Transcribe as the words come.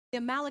The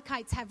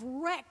Amalekites have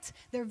wrecked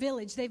their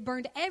village. They've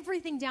burned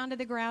everything down to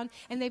the ground,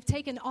 and they've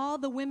taken all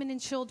the women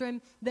and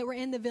children that were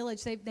in the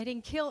village. They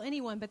didn't kill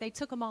anyone, but they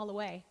took them all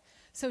away.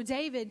 So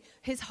David,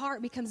 his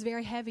heart becomes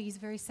very heavy. He's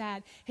very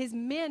sad. His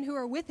men who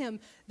are with him,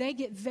 they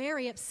get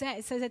very upset.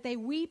 It says that they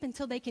weep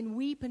until they can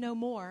weep no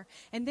more.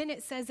 And then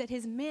it says that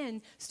his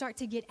men start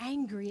to get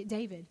angry at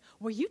David.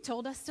 Well, you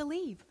told us to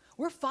leave.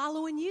 We're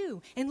following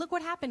you. And look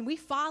what happened. We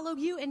follow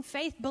you in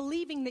faith,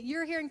 believing that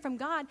you're hearing from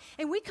God.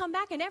 And we come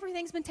back and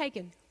everything's been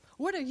taken.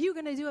 What are you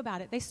going to do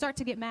about it? They start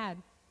to get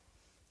mad.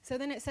 So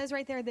then it says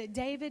right there that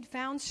David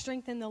found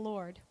strength in the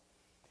Lord.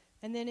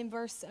 And then in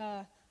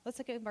let's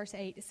look at verse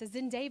 8. It says,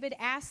 then David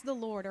asked the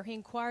Lord, or he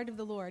inquired of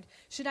the Lord,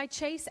 should I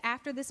chase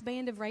after this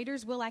band of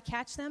raiders? Will I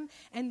catch them?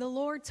 And the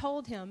Lord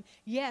told him,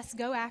 yes,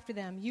 go after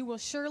them. You will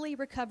surely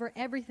recover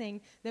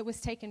everything that was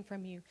taken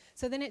from you.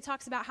 So then it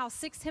talks about how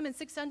him and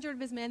 600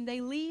 of his men,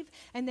 they leave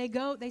and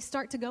they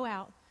start to go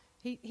out.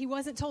 He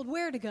wasn't told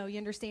where to go, you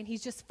understand?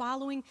 He's just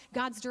following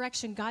God's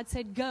direction. God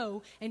said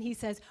go, and he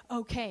says,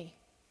 okay.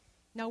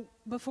 Now,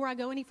 before I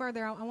go any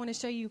further, I want to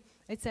show you,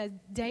 it says,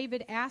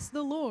 David asked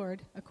the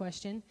Lord a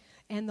question,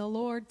 and the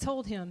Lord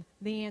told him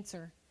the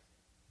answer.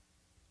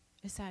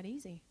 It's that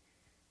easy.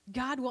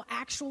 God will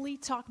actually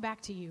talk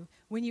back to you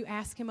when you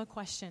ask him a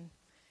question.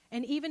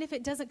 And even if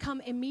it doesn't come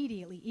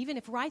immediately, even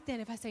if right then,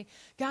 if I say,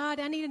 God,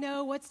 I need to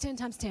know what's 10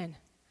 times 10.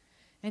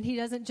 And he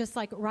doesn't just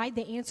like write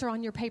the answer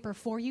on your paper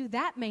for you.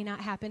 That may not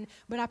happen.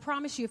 But I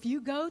promise you, if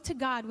you go to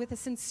God with a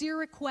sincere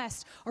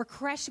request or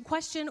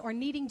question or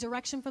needing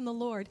direction from the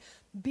Lord,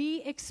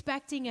 be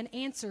expecting an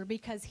answer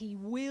because he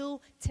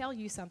will tell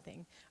you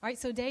something. All right,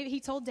 so he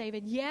told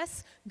David,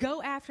 yes,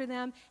 go after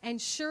them, and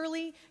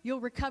surely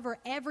you'll recover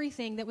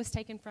everything that was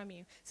taken from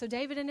you. So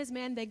David and his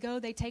men,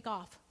 they take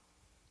off.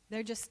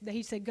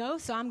 He said, go,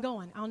 so I'm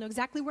going. I don't know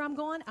exactly where I'm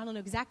going. I don't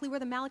know exactly where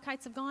the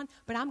Amalekites have gone,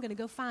 but I'm going to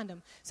go find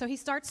them. So he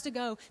starts to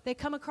go. They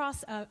come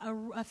across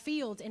a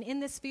field, and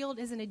in this field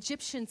is an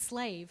Egyptian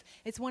slave.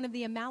 It's one of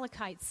the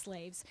Amalekite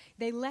slaves.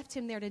 They left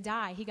him there to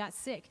die. He got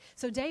sick.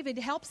 So David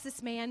helps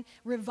this man,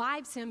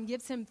 revives him,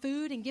 gives him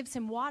food and gives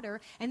him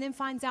water, and then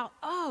finds out,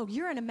 oh,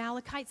 you're an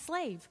Amalekite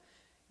slave.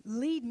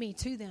 Lead me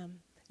to them.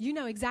 You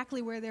know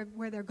exactly where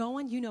they're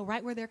going. You know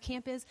right where their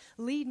camp is.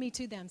 Lead me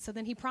to them. So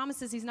then he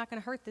promises he's not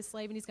going to hurt this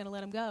slave and he's going to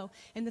let him go.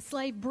 And the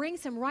slave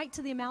brings him right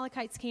to the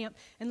Amalekites' camp.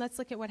 And let's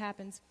look at what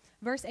happens.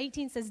 Verse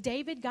 18 says,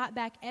 David got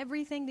back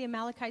everything the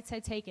Amalekites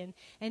had taken,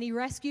 and he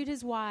rescued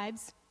his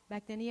wives.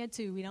 Back then he had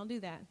 2. We don't do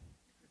that.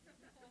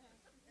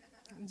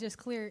 Just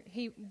clear.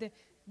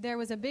 There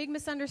was a big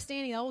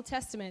misunderstanding in the Old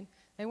Testament.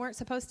 They weren't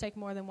supposed to take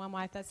more than one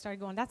wife. That started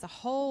going, that's a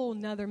whole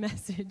nother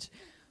message.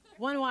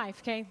 One wife,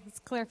 okay? Let's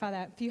clarify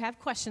that. If you have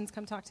questions,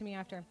 come talk to me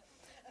after.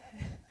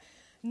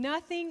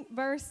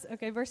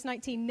 Verse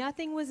 19.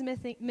 Nothing was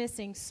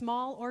missing,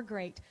 small or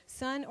great,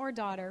 son or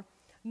daughter,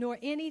 nor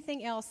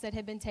anything else that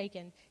had been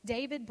taken.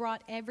 David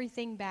brought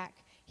everything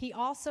back. He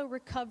also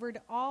recovered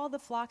all the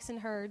flocks and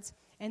herds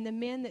and the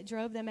men that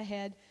drove them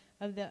ahead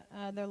of their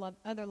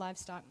other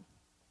livestock.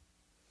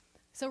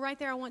 So right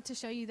there, I want to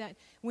show you that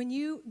when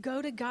you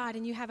go to God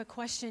and you have a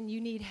question,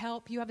 you need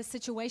help, you have a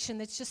situation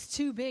that's just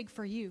too big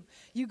for you.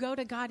 You go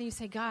to God and you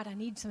say, God, I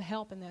need some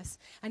help in this.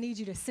 I need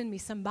you to send me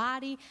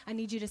somebody. I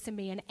need you to send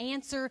me an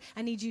answer.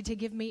 I need you to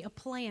give me a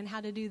plan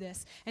how to do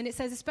this. And it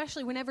says,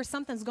 especially whenever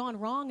something's gone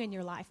wrong in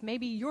your life,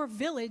 maybe your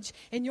village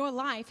in your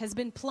life has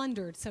been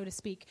plundered, so to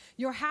speak.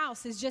 Your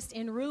house is just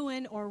in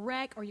ruin or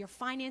wreck, or your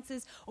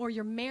finances or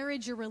your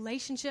marriage, your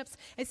relationships.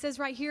 It says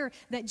right here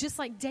that just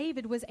like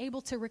David was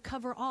able to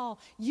recover all,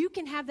 you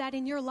can have that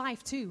in your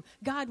life too.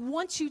 God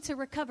wants you to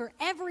recover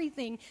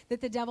everything that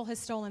the devil has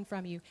stolen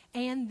from you,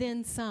 and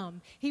then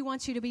some. He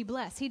wants you to be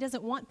blessed. He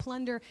doesn't want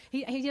plunder.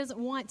 He doesn't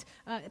want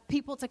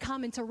people to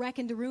come and to wreck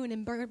and to ruin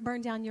and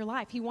burn down your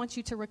life. He wants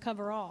you to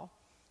recover all.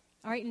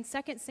 All right, in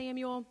 2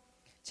 Samuel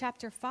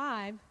chapter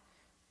 5, I'm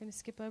going to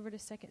skip over to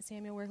 2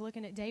 Samuel. We're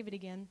looking at David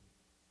again.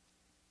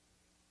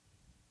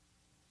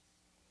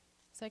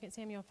 2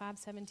 Samuel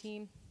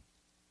 5:17.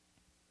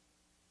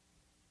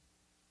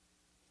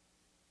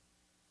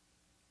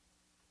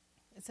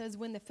 It says,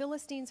 when the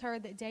Philistines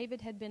heard that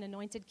David had been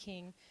anointed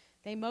king,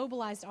 they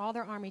mobilized all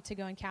their army to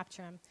go and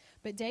capture him.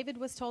 But David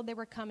was told they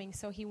were coming,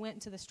 so he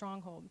went to the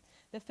stronghold.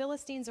 The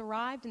Philistines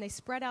arrived, and they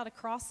spread out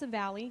across the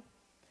valley.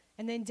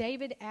 And then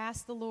David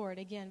asked the Lord,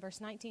 again,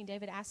 verse 19,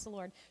 David asked the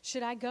Lord,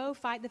 should I go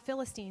fight the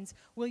Philistines?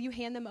 Will you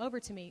hand them over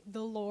to me?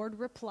 The Lord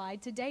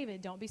replied to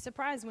David. Don't be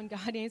surprised when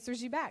God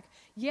answers you back.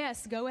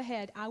 Yes, go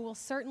ahead. I will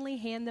certainly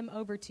hand them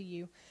over to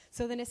you.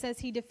 So then it says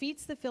he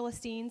defeats the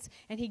Philistines,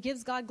 and he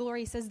gives God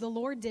glory. He says the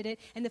Lord did it,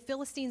 and the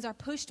Philistines are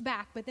pushed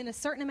back. But then a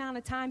certain amount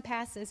of time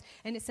passes,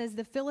 and it says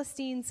the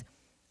Philistines...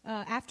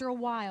 after a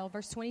while,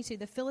 verse 22,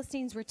 the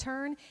Philistines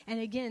return and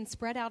again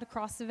spread out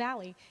across the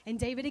valley. And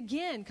David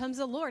again comes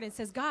to the Lord and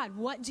says, God,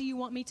 what do you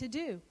want me to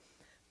do?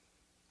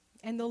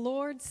 And the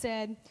Lord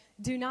said,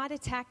 do not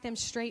attack them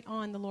straight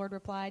on, the Lord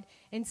replied.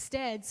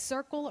 Instead,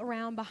 circle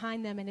around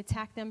behind them and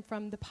attack them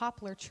from the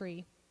poplar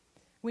tree.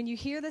 When you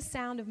hear the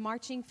sound of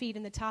marching feet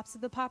in the tops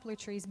of the poplar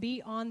trees,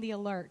 be on the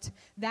alert.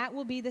 That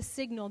will be the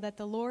signal that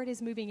the Lord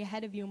is moving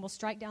ahead of you and will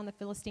strike down the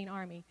Philistine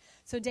army.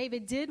 So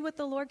David did what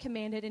the Lord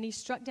commanded, and he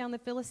struck down the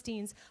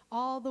Philistines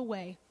all the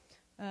way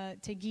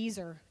to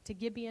Gezer, to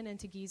Gibeon and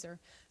to Gezer.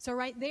 So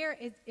right there,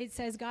 it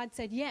says, God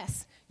said,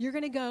 yes, you're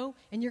going to go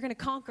and you're going to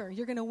conquer.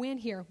 You're going to win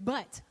here,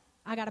 but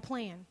I got a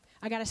plan.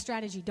 I got a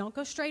strategy. Don't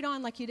go straight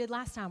on like you did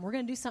last time. We're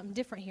going to do something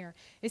different here.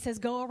 It says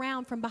go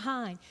around from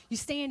behind. You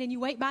stand and you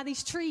wait by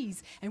these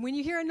trees. And when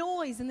you hear a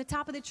noise in the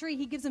top of the tree,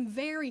 he gives them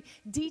very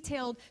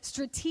detailed,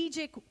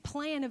 strategic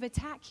plan of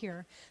attack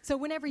here. So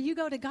whenever you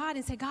go to God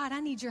and say, God,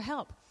 I need your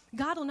help,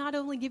 God will not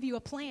only give you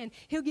a plan,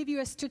 he'll give you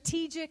a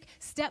strategic,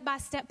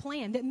 step-by-step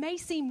plan that may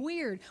seem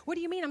weird. What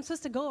do you mean? I'm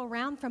supposed to go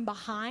around from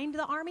behind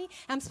the army?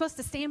 I'm supposed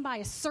to stand by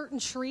a certain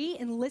tree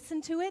and listen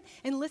to it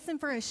and listen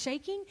for a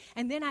shaking,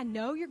 and then I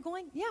know you're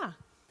going? Yeah.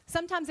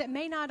 Sometimes it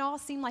may not all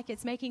seem like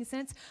it's making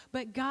sense,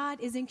 but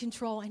God is in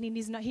control, and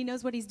he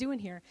knows what he's doing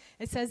here.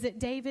 It says that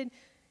David,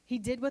 he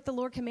did what the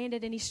Lord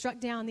commanded, and he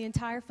struck down the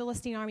entire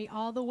Philistine army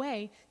all the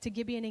way to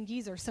Gibeon and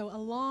Gezer. So a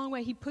long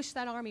way. He pushed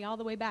that army all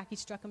the way back. He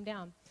struck them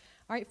down.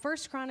 All right, 1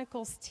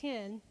 Chronicles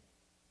 10,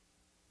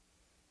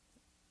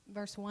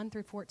 verse 1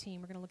 through 14.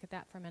 We're going to look at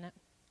that for a minute.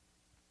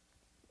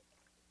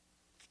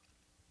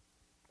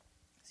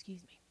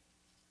 Excuse me.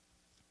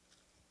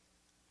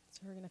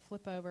 So we're going to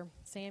flip over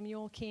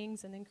Samuel,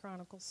 Kings, and then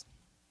Chronicles.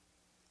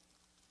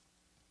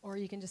 Or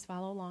you can just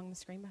follow along the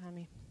screen behind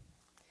me.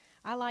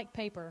 I like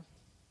paper.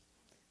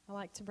 I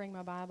like to bring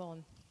my Bible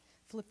and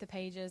flip the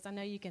pages. I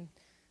know you can,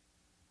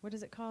 what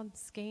is it called?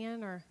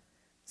 Scan or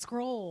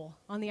scroll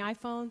on the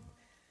iPhone.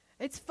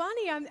 It's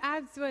funny,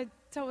 I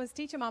was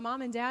teaching my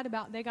mom and dad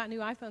about, they got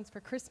new iPhones for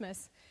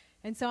Christmas.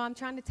 And so I'm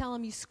trying to tell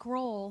them you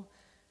scroll.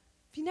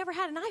 If you never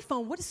had an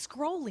iPhone, what is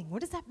scrolling?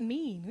 What does that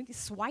mean?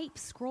 Swipe,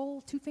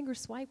 scroll, two-finger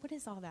swipe? What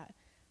is all that?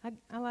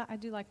 I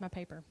do like my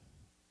paper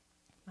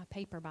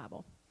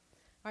Bible.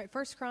 All right,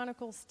 1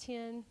 Chronicles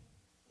 10.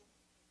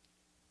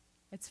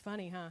 It's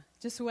funny, huh?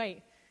 Just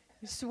wait.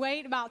 Just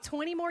wait about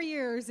 20 more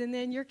years, and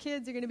then your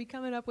kids are going to be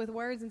coming up with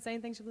words and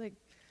saying things. You'll be like,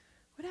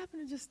 what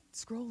happened to just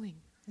scrolling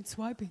and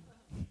swiping?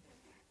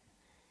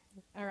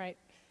 All right.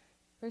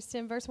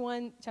 Verse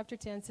 1, chapter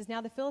 10 says, now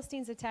the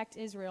Philistines attacked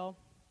Israel.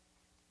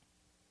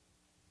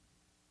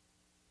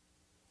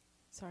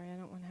 Sorry, I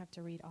don't want to have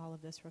to read all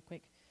of this real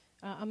quick.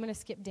 I'm going to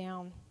skip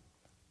down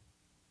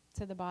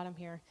to the bottom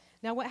here.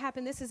 Now what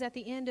happened, this is at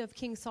the end of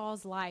King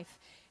Saul's life.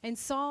 And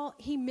Saul,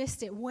 he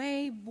missed it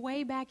way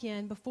back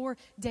in, before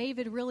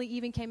David really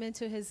even came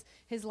into his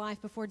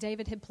life, before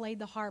David had played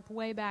the harp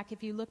way back.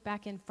 If you look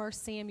back in 1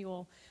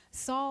 Samuel,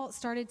 Saul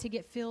started to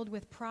get filled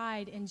with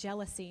pride and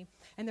jealousy.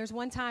 And there's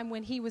one time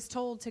when he was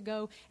told to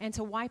go and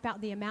to wipe out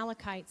the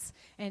Amalekites.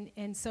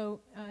 And so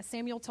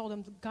Samuel told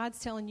him, God's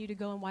telling you to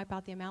go and wipe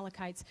out the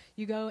Amalekites.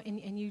 You go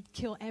and you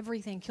kill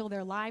everything, kill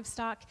their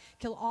livestock,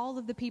 kill all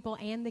of the people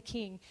and the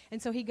king. And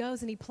so he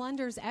goes and he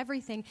plunders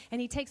everything, and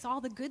he takes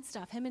all the good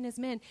stuff. Him and his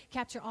men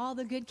capture all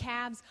the good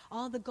calves,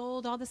 all the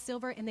gold, all the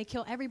silver, and they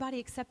kill everybody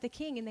except the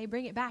king, and they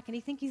bring it back. And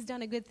he thinks he's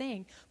done a good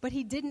thing, but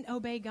he didn't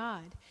obey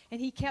God,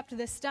 and he kept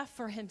this stuff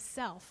for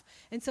himself.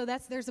 And so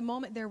there's a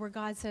moment there where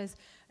God says,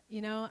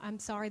 you know, I'm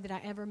sorry that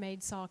I ever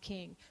made Saul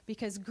king,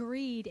 because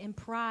greed and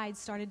pride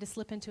started to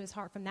slip into his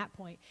heart from that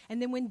point.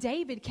 And then when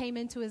David came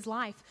into his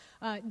life,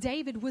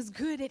 David was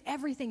good at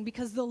everything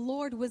because the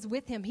Lord was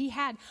with him. He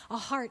had a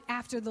heart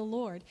after the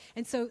Lord.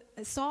 And so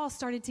Saul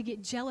started to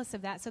get jealous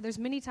of that. So there's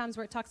many times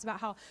where it talks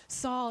about how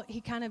Saul, he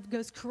kind of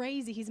goes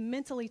crazy. He's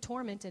mentally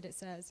tormented, it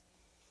says.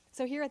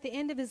 So here at the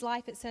end of his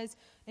life, it says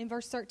in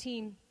verse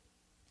 13,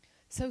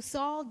 so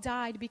Saul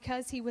died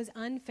because he was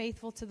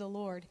unfaithful to the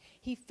Lord.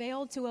 He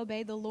failed to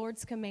obey the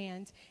Lord's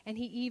command, and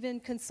he even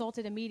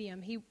consulted a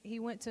medium. He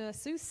went to a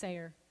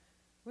soothsayer.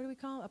 What do we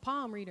call him? A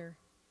palm reader.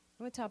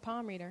 I went to a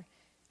palm reader.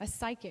 A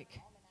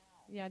psychic.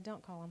 Yeah,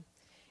 don't call him.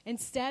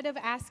 Instead of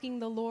asking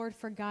the Lord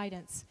for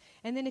guidance.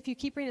 And then if you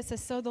keep reading, it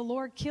says, so the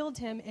Lord killed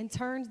him and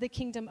turned the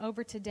kingdom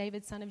over to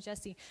David, son of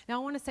Jesse. Now,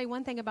 I want to say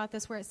one thing about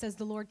this where it says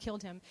the Lord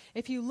killed him.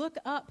 If you look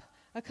up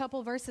a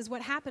couple verses,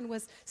 what happened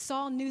was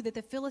Saul knew that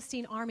the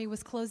Philistine army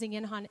was closing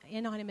in on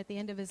him at the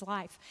end of his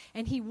life.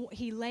 And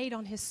he laid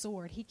on his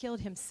sword. He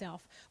killed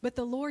himself. But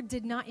the Lord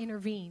did not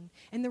intervene.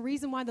 And the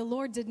reason why the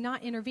Lord did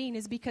not intervene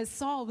is because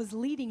Saul was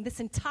leading this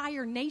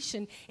entire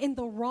nation in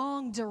the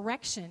wrong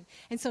direction.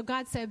 And so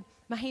God said,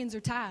 my hands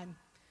are tied.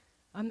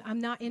 I'm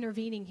not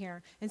intervening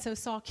here. And so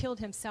Saul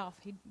killed himself.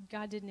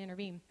 God didn't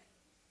intervene.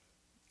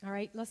 All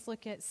right, let's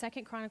look at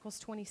 2 Chronicles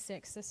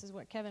 26. This is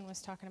what Kevin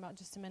was talking about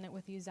just a minute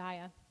with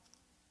Uzziah.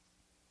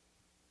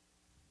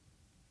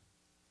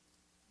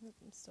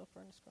 I'm still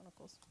 1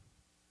 Chronicles.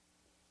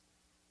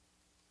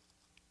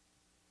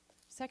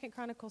 2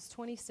 Chronicles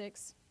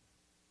 26.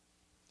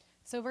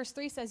 So verse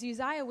 3 says,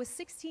 Uzziah was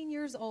 16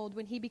 years old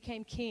when he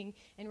became king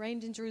and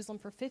reigned in Jerusalem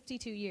for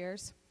 52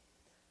 years.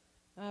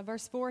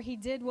 Verse 4, he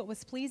did what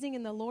was pleasing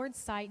in the Lord's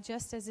sight,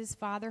 just as his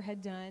father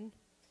had done.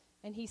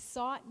 And he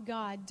sought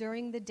God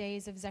during the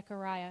days of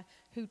Zechariah,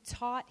 who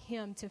taught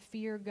him to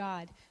fear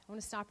God. I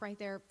want to stop right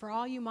there. For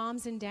all you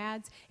moms and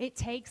dads, it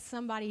takes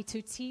somebody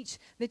to teach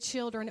the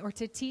children or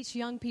to teach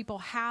young people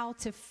how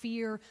to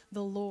fear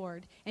the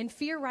Lord. And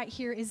fear right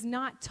here is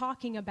not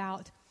talking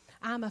about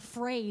I'm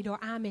afraid or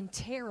I'm in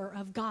terror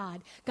of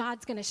God.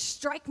 God's going to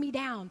strike me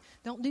down.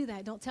 Don't do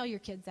that. Don't tell your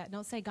kids that.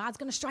 Don't say, God's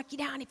going to strike you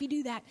down if you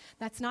do that.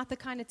 That's not the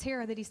kind of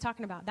terror that he's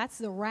talking about. That's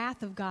the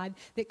wrath of God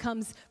that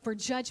comes for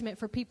judgment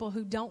for people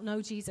who don't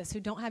know Jesus, who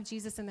don't have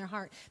Jesus in their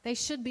heart. They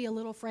should be a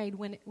little afraid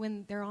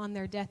when they're on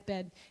their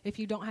deathbed if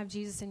you don't have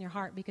Jesus in your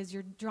heart, because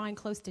you're drawing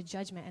close to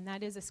judgment, and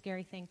that is a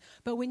scary thing.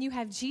 But when you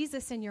have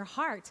Jesus in your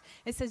heart,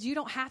 it says you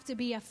don't have to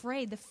be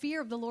afraid. The fear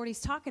of the Lord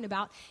he's talking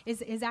about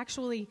is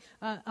actually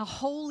a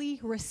holy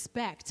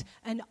respect,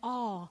 an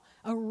awe,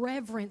 a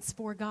reverence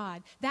for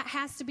God. That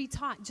has to be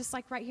taught. Just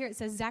like right here, it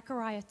says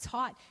Zechariah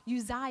taught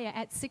Uzziah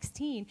at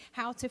 16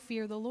 how to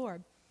fear the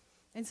Lord.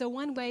 And so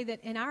one way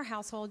that in our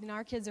household,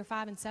 our kids are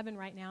 5 and 7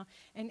 right now,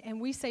 and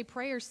we say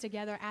prayers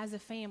together as a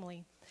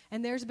family.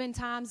 And there's been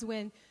times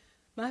when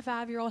my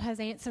 5-year-old has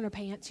ants in her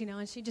pants,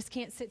 and she just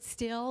can't sit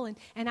still.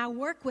 And I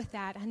work with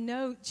that. I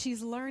know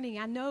she's learning.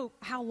 I know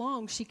how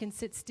long she can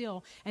sit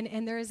still.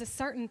 And there is a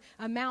certain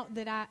amount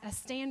a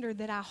standard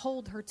that I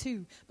hold her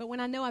to. But when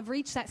I know I've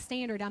reached that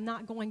standard, I'm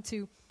not going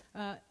to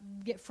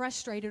get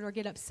frustrated or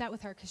get upset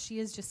with her because she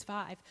is just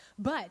 5.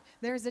 But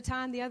there's a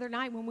time the other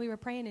night when we were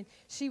praying and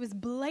she was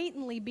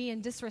blatantly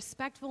being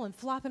disrespectful and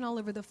flopping all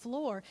over the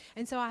floor.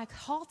 And so I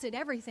halted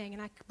everything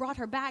and I brought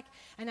her back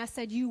and I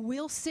said, you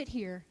will sit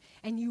here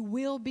and you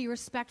will be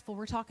respectful.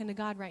 We're talking to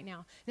God right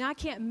now. Now, I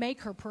can't make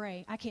her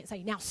pray. I can't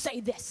say, now say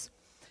this.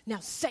 Now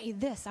say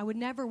this. I would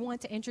never want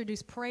to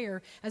introduce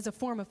prayer as a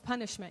form of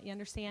punishment, you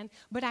understand?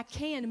 But I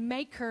can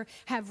make her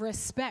have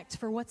respect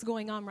for what's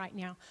going on right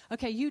now.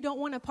 Okay, you don't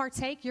want to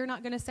partake, you're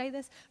not going to say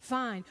this?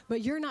 Fine, but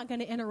you're not going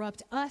to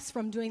interrupt us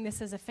from doing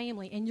this as a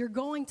family, and you're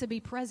going to be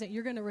present.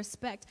 You're going to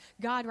respect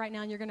God right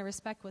now, and you're going to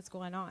respect what's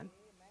going on.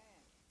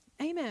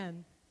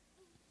 Amen.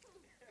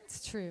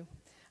 It's true.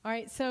 All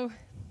right, so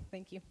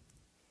thank you.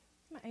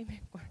 Amen.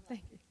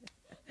 Thank you.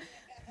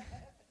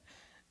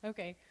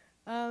 Okay.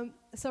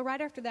 So right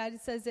after that,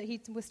 it says that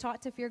he was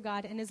taught to fear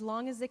God, and as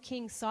long as the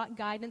king sought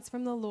guidance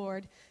from the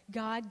Lord,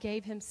 God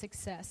gave him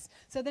success.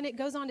 So then it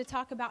goes on to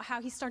talk about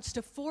how he starts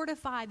to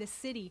fortify the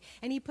city,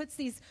 and he puts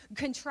these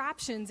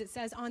contraptions, it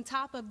says, on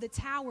top of the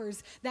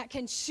towers that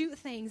can shoot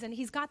things, and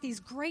he's got these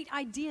great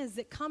ideas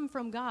that come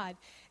from God.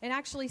 It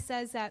actually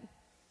says that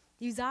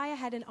Uzziah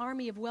had an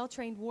army of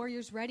well-trained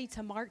warriors ready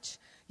to march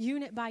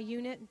unit by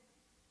unit.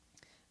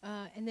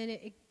 And then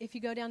if you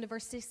go down to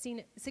verse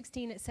 16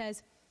 it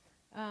says,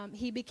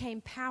 he became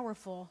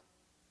powerful.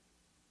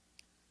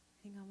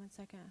 Hang on one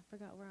second. I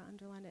forgot where I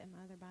underlined it in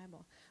my other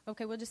Bible.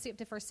 Okay, we'll just see up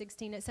to verse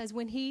 16. It says,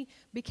 when he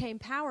became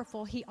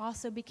powerful, he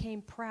also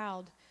became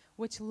proud,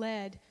 which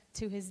led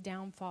to his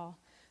downfall.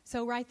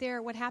 So right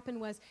there, what happened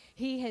was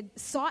he had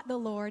sought the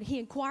Lord. He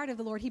inquired of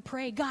the Lord. He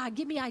prayed, God,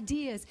 give me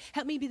ideas.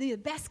 Help me be the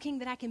best king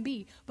that I can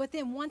be. But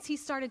then once he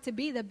started to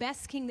be the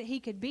best king that he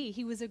could be,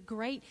 he was a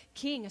great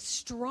king, a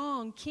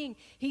strong king.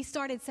 He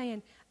started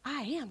saying,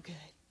 I am good.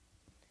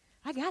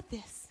 I got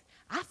this.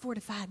 I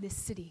fortified this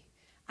city.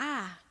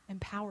 I am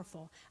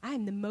powerful. I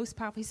am the most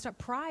powerful.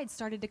 Pride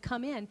started to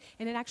come in,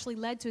 and it actually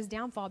led to his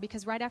downfall,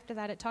 because right after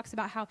that it talks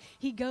about how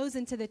he goes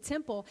into the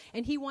temple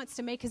and he wants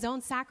to make his own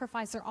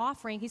sacrifice or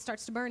offering. He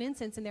starts to burn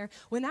incense in there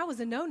when that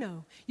was a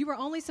no-no. You were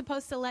only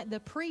supposed to let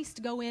the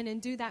priest go in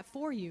and do that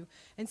for you.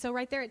 And so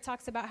right there it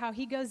talks about how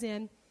he goes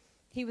in.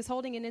 He was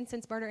holding an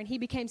incense burner, and he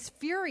became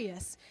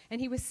furious, and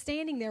he was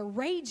standing there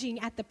raging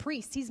at the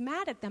priests. He's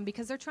mad at them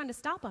because they're trying to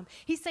stop him.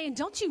 He's saying,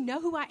 don't you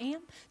know who I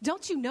am?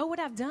 Don't you know what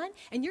I've done?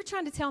 And you're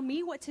trying to tell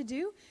me what to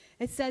do?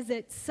 It says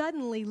that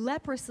suddenly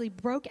leprosy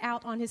broke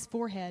out on his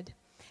forehead.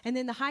 And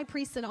then the high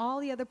priest and all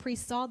the other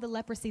priests saw the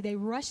leprosy. They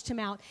rushed him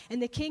out, and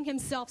the king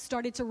himself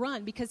started to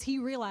run because he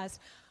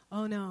realized,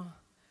 oh no,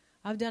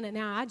 I've done it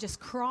now. I just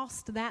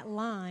crossed that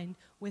line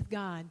with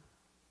God.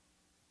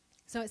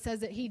 So it says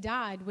that he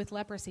died with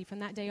leprosy. From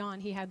that day on,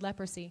 he had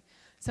leprosy.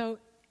 So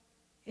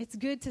it's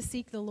good to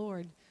seek the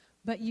Lord.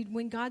 But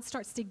when God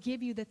starts to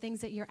give you the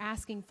things that you're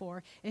asking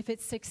for, if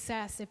it's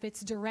success, if it's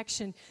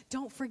direction,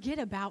 don't forget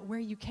about where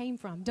you came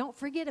from. Don't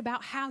forget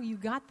about how you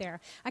got there.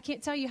 I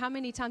can't tell you how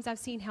many times I've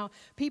seen how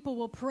people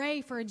will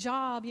pray for a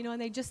job, and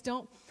they just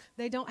don't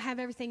have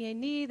everything they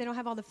need. They don't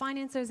have all the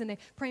finances, and they're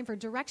praying for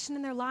direction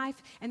in their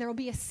life. And there will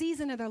be a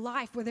season of their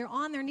life where they're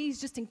on their knees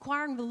just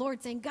inquiring of the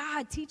Lord, saying,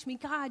 God, teach me.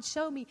 God,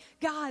 show me.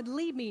 God,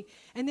 lead me.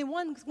 And then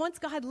once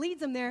God leads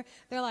them there,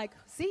 they're like,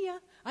 see ya.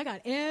 I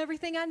got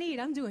everything I need.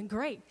 I'm doing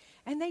great.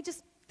 And they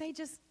just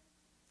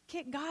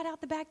kick God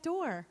out the back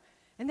door.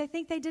 And they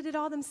think they did it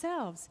all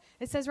themselves.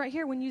 It says right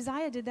here, when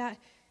Uzziah did that,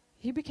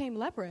 he became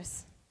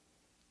leprous.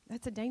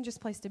 That's a dangerous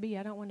place to be.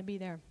 I don't want to be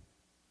there.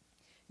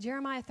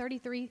 Jeremiah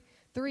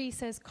 33:3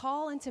 says,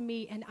 call unto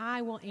me and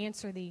I will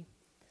answer thee.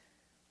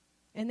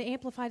 In the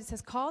Amplified, it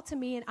says, call to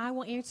me and I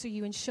will answer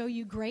you and show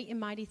you great and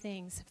mighty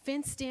things,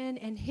 fenced in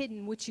and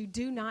hidden, which you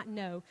do not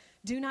know,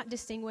 do not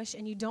distinguish,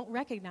 and you don't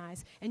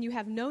recognize, and you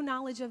have no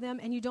knowledge of them,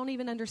 and you don't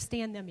even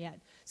understand them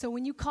yet. So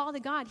when you call to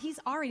God, he's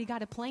already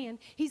got a plan.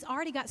 He's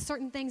already got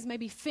certain things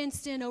maybe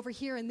fenced in over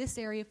here in this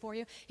area for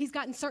you. He's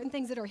gotten certain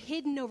things that are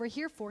hidden over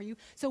here for you.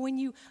 So when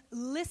you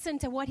listen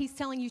to what he's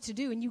telling you to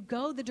do and you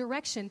go the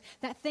direction,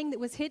 that thing that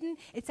was hidden,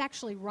 it's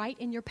actually right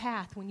in your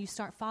path when you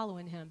start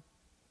following him.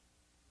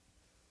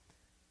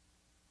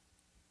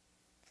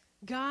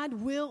 God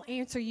will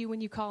answer you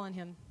when you call on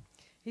him.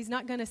 He's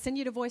not going to send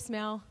you to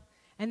voicemail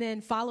and then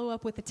follow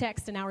up with a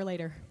text an hour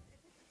later.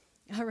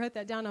 I wrote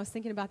that down. I was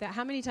thinking about that.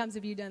 How many times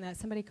have you done that?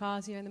 Somebody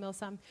calls you in the middle of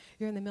something.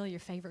 You're in the middle of your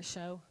favorite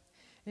show.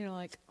 And you're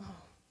like, oh,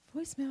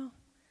 voicemail?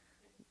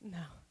 No.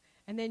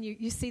 And then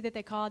you see that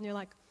they called and you're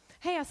like,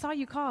 hey, I saw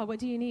you call. What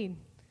do you need?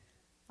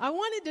 I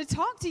wanted to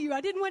talk to you.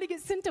 I didn't want to get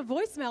sent to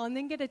voicemail and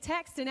then get a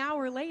text an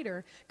hour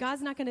later.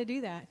 God's not going to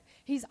do that.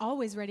 He's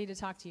always ready to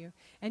talk to you.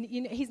 And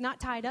he's not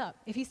tied up.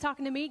 If he's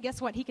talking to me, guess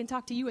what? He can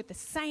talk to you at the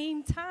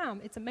same time.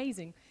 It's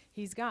amazing.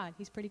 He's God.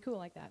 He's pretty cool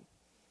like that.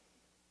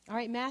 All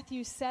right,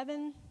 Matthew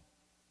 7,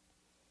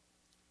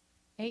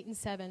 8 and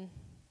 7,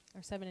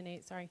 or 7 and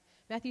 8, sorry.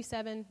 Matthew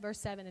 7, verse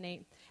 7 and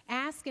 8.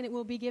 Ask and it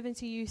will be given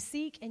to you.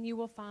 Seek and you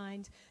will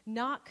find.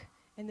 Knock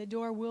and the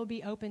door will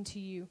be open to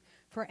you.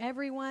 For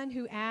everyone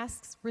who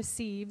asks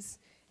receives,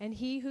 and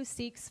he who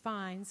seeks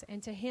finds,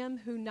 and to him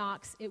who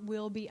knocks it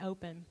will be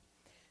open.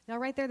 Now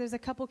right there's a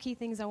couple key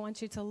things I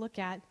want you to look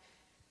at.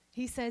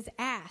 He says,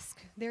 ask.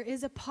 There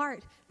is a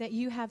part that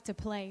you have to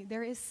play.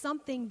 There is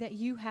something that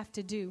you have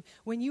to do.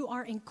 When you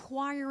are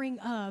inquiring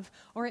of,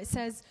 or it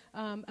says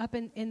up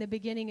in the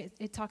beginning,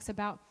 it talks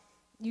about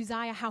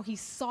Uzziah, how he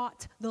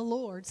sought the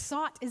Lord.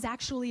 Sought is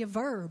actually a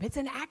verb. It's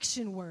an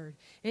action word.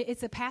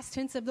 It's a past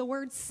tense of the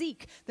word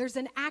seek. There's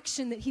an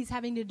action that he's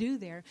having to do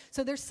there.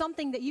 So there's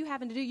something that you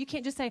having to do. You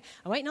can't just say,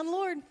 I'm waiting on the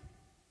Lord.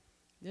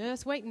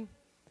 Just waiting.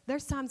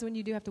 There's times when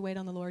you do have to wait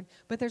on the Lord,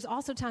 but there's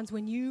also times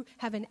when you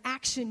have an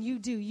action you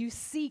do. You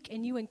seek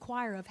and you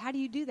inquire of. How do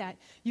you do that?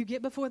 You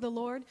get before the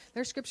Lord.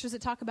 There's scriptures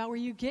that talk about where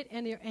you get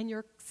in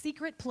your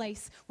secret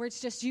place where it's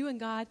just you and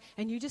God,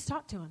 and you just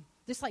talk to him,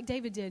 just like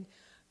David did.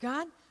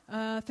 God,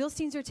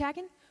 Philistines are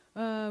attacking.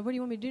 What do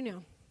you want me to do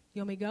now?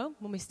 You want me to go?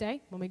 Want me to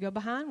stay? Want me to go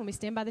behind? Want me to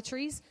stand by the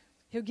trees?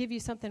 He'll give you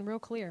something real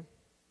clear.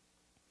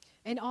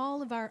 And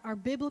all of our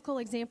biblical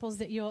examples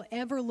that you'll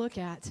ever look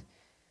at,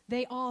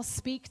 they all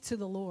speak to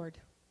the Lord.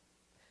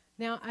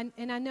 Now,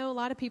 I know a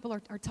lot of people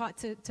are taught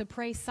to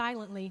pray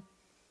silently.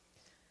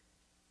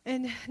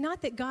 And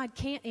not that God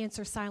can't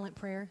answer silent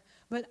prayer,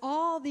 but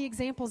all the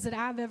examples that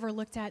I've ever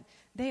looked at,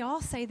 they all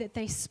say that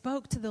they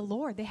spoke to the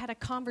Lord. They had a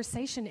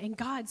conversation, and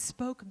God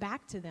spoke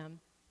back to them.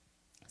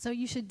 So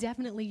you should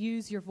definitely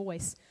use your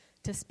voice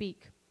to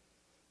speak.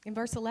 In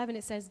verse 11,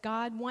 it says,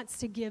 God wants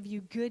to give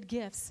you good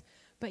gifts,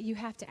 but you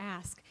have to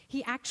ask.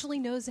 He actually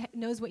knows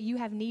what you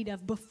have need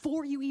of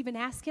before you even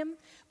ask him,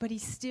 but he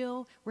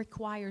still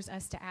requires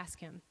us to ask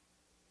him.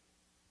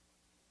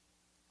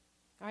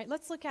 All right,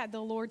 let's look at the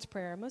Lord's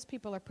Prayer. Most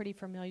people are pretty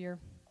familiar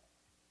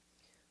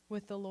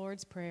with the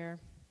Lord's Prayer.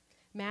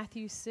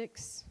 Matthew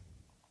 6.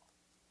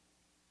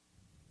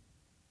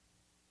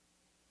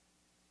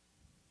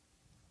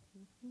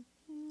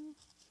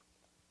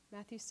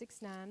 Matthew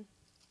 6:9.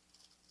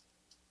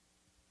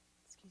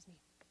 Excuse me.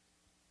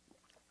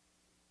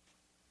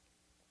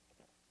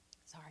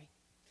 Sorry.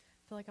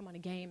 I feel like I'm on a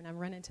game and I'm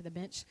running to the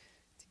bench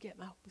to get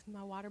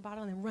my water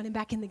bottle and then running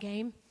back in the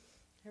game.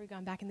 Here we go,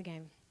 I'm back in the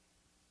game.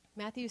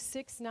 Matthew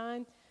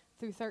 6:9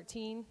 through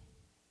 13.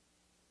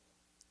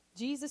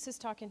 Jesus is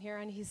talking here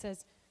and he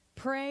says,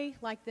 pray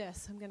like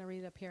this. I'm going to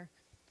read it up here.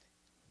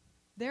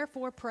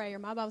 Therefore pray, or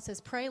my Bible says,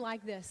 pray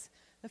like this.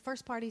 The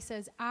first part he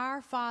says,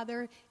 Our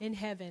Father in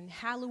heaven,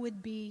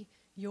 hallowed be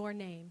your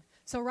name.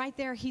 So right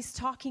there, he's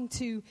talking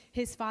to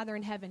his Father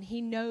in heaven.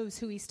 He knows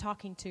who he's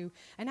talking to.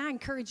 And I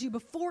encourage you,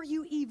 before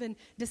you even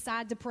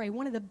decide to pray,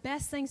 one of the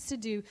best things to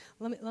do,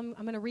 I'm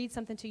going to read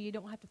something to you. You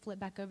don't have to flip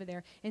back over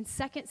there. In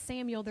 2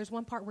 Samuel, there's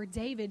one part where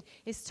David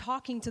is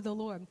talking to the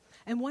Lord.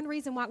 And one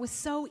reason why it was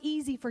so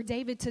easy for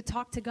David to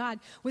talk to God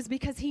was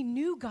because he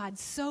knew God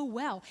so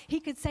well. He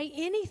could say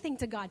anything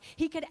to God.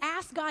 He could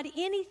ask God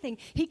anything.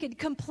 He could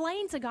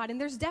complain to God. And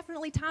there's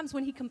definitely times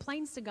when he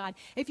complains to God.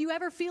 If you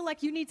ever feel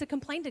like you need to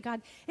complain to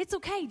God, it's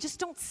okay. Just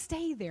don't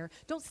stay there.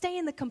 Don't stay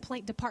in the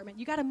complaint department.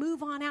 You got to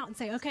move on out and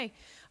say, okay,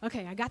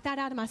 I got that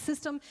out of my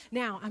system.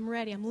 Now I'm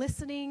ready. I'm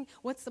listening.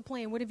 What's the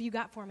plan? What have you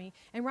got for me?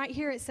 And right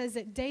here it says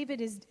that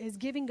David is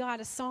giving God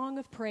a song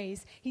of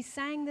praise. He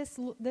sang this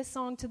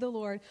song to the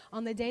Lord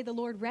on the day the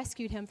Lord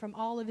rescued him from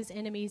all of his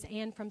enemies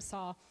and from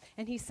Saul.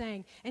 And he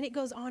sang. And it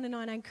goes on and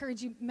on. I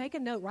encourage you, make a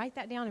note, write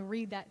that down and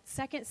read that.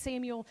 2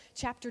 Samuel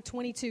chapter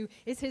 22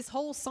 is his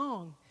whole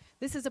song.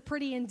 This is a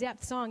pretty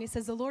in-depth song. It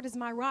says, the Lord is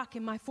my rock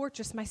and my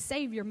fortress, my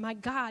Savior, my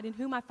God, in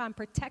whom I find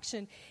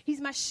protection.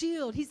 He's my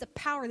shield. He's the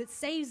power that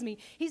saves me.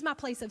 He's my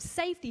place of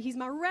safety. He's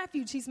my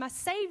refuge. He's my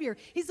Savior.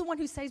 He's the one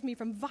who saves me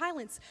from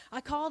violence. I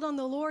called on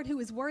the Lord who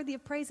is worthy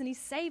of praise, and he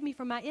saved me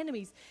from my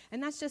enemies.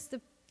 And that's just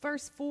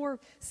first 4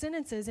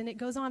 sentences, and it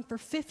goes on for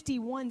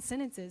 51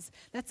 sentences.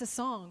 That's a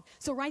song.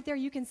 So right there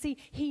you can see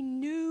he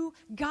knew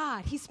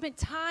God. He spent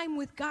time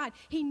with God.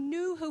 He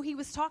knew who he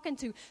was talking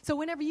to. So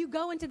whenever you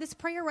go into this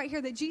prayer right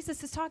here that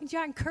Jesus is talking to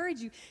you, I encourage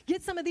you,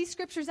 get some of these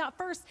scriptures out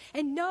first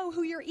and know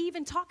who you're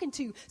even talking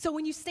to. So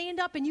when you stand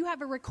up and you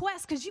have a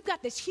request, because you've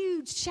got this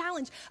huge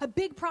challenge, a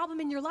big problem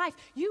in your life,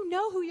 you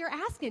know who you're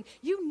asking.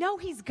 You know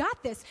he's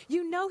got this.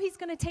 You know he's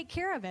going to take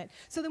care of it.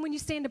 So then when you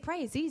stand to pray,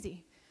 it's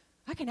easy.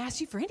 I can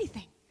ask you for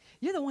anything.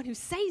 You're the one who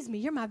saves me.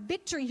 You're my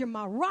victory. You're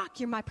my rock.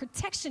 You're my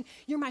protection.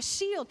 You're my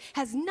shield.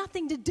 Has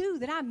nothing to do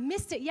that I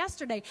missed it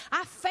yesterday.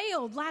 I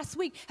failed last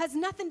week. Has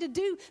nothing to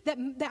do that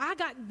I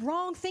got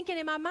wrong thinking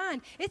in my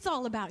mind. It's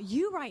all about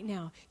you right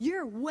now.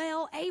 You're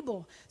well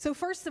able. So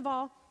first of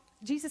all,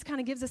 Jesus kind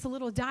of gives us a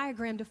little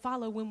diagram to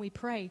follow when we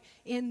pray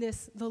in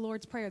the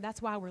Lord's Prayer.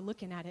 That's why we're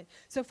looking at it.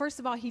 So first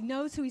of all, he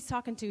knows who he's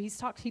talking to. He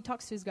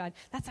talks to his God.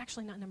 That's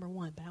actually not number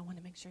 1, but I want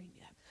to make sure you do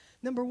that.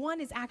 Number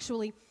 1 is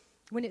actually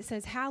when it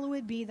says,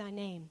 hallowed be thy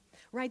name.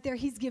 Right there,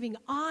 he's giving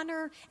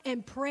honor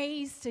and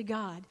praise to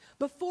God.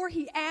 Before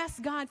he asks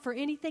God for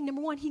anything,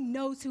 number 1, he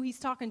knows who he's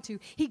talking to.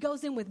 He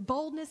goes in with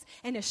boldness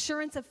and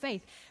assurance of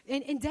faith.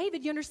 And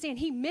David, you understand,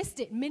 he missed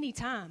it many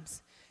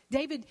times.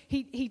 David,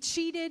 he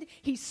cheated,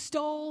 he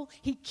stole,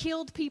 he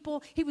killed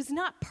people. He was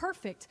not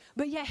perfect,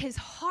 but yet his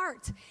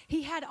heart,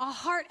 he had a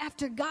heart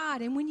after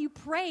God. And when you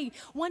pray,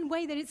 one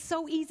way that it's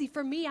so easy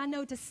for me, I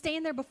know, to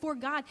stand there before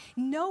God,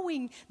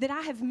 knowing that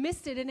I have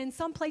missed it. And in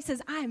some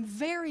places, I am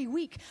very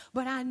weak,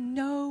 but I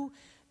know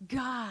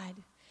God.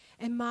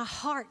 And my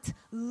heart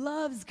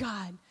loves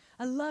God.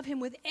 I love him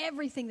with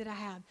everything that I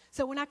have.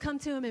 So when I come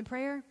to him in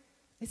prayer,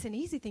 it's an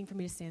easy thing for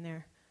me to stand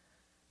there,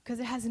 because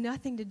it has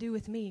nothing to do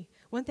with me.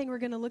 One thing we're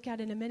going to look at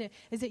in a minute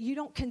is that you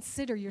don't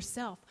consider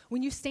yourself.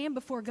 When you stand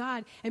before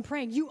God and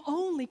praying, you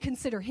only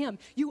consider him.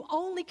 You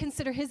only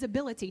consider his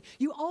ability.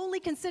 You only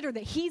consider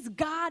that he's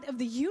God of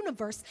the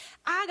universe.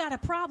 I got a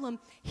problem.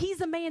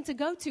 He's a man to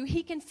go to.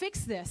 He can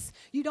fix this.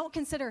 You don't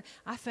consider,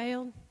 I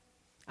failed.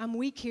 I'm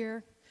weak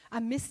here. I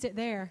missed it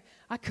there.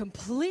 I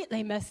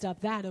completely messed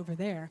up that over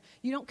there.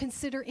 You don't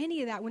consider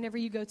any of that whenever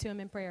you go to him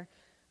in prayer.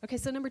 Okay,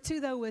 so number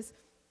 2, though, was,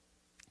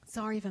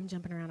 sorry if I'm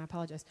jumping around, I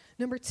apologize.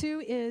 Number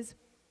 2 is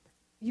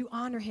you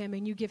honor him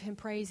and you give him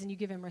praise and you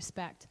give him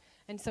respect.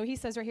 And so he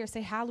says right here,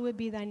 say, hallowed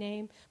be thy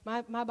name.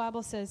 My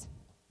Bible says,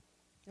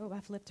 oh, I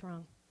flipped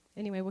wrong.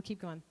 Anyway, we'll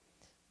keep going.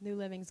 New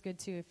Living's good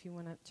too if you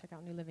want to check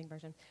out New Living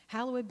version.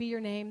 Hallowed be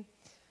your name.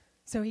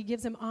 So he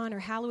gives him honor.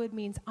 Hallowed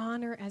means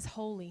honor as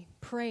holy.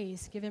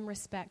 Praise, give him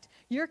respect.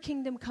 Your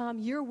kingdom come,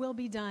 your will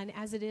be done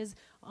as it is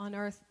on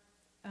earth,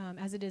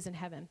 as it is in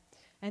heaven.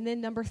 And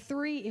then number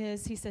 3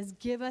 is, he says,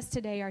 give us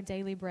today our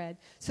daily bread.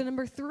 So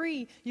number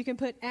 3, you can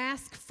put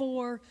ask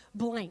for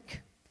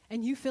blank,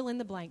 and you fill in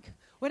the blank.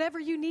 Whatever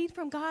you need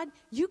from God,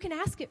 you can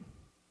ask him.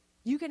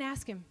 You can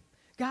ask him,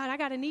 God, I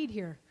got a need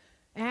here.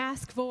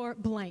 Ask for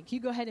blank. You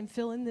go ahead and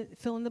fill in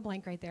the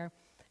blank right there.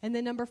 And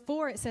then number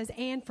 4, it says,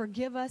 and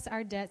forgive us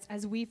our debts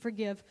as we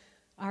forgive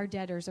our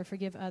debtors or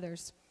forgive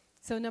others.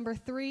 So number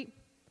 3,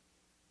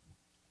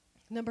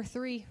 did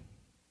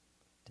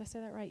I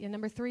say that right? Yeah,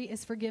 number 3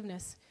 is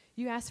forgiveness.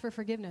 You ask for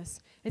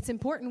forgiveness. It's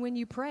important when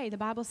you pray. The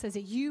Bible says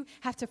that you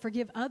have to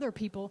forgive other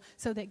people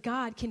so that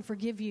God can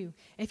forgive you.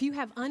 If you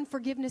have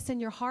unforgiveness in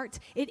your heart,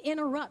 it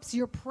interrupts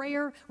your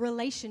prayer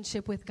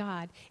relationship with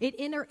God. It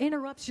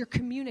interrupts your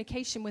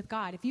communication with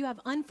God. If you have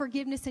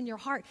unforgiveness in your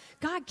heart,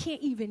 God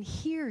can't even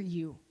hear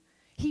you.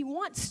 He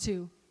wants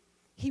to.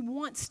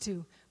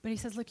 But he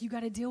says, look, you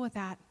got to deal with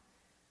that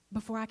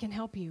before I can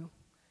help you,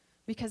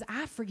 because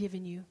I've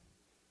forgiven you.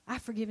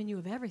 I've forgiven you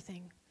of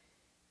everything.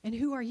 And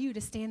who are you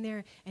to stand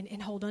there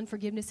and hold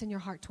unforgiveness in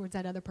your heart towards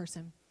that other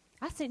person?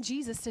 I sent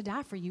Jesus to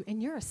die for you,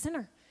 and you're a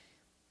sinner.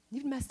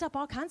 You've messed up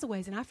all kinds of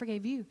ways, and I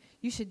forgave you.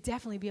 You should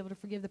definitely be able to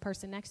forgive the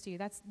person next to you.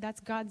 That's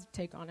God's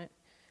take on it.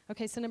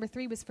 Okay, so number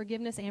 3 was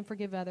forgiveness and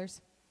forgive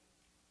others.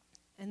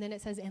 And then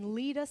it says, and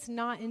lead us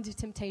not into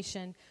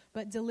temptation,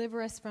 but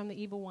deliver us from the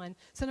evil one.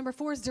 So number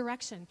 4 is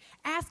direction.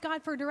 Ask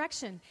God for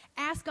direction.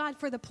 Ask God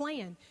for the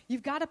plan.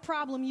 You've got a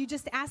problem. You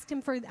just asked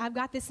him for, I've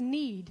got this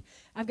need.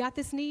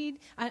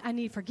 I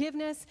need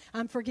forgiveness.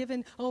 I'm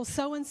forgiven,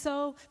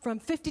 so-and-so from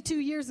 52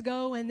 years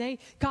ago, and they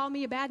called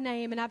me a bad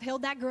name, and I've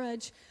held that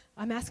grudge.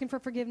 I'm asking for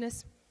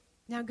forgiveness.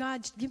 Now,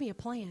 God, give me a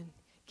plan.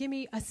 Give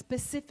me a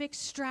specific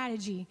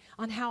strategy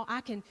on how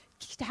I can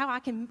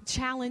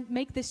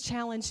make this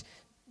challenge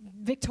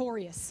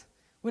victorious.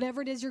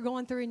 Whatever it is you're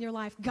going through in your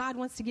life, God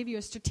wants to give you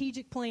a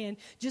strategic plan,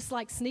 just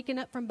like sneaking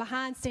up from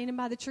behind, standing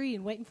by the tree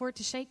and waiting for it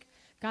to shake.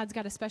 God's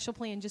got a special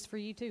plan just for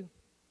you too.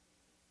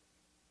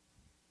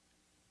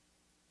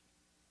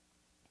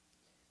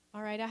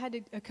 All right, I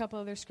had a couple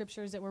other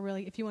scriptures that were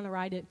really, if you want to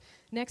write it,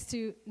 next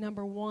to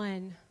number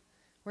 1,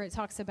 where it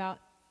talks about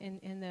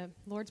in the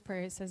Lord's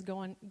Prayer, it says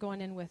going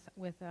in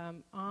with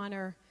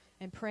honor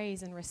and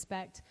praise and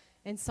respect.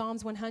 In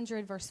Psalms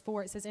 100, verse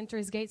 4, it says, enter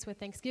his gates with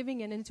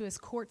thanksgiving and into his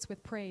courts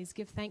with praise.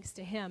 Give thanks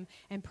to him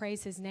and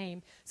praise his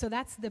name. So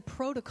that's the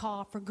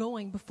protocol for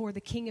going before the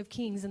King of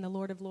Kings and the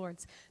Lord of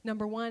Lords.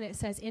 Number one, it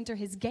says, enter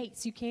his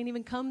gates. You can't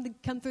even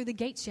come through the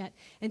gates yet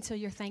until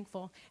you're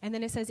thankful. And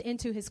then it says,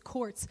 into his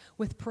courts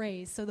with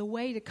praise. So the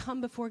way to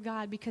come before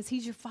God, because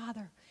he's your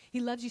Father. He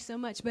loves you so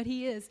much, but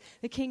he is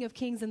the King of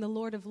Kings and the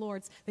Lord of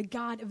Lords, the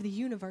God of the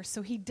universe.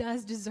 So he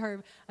does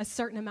deserve a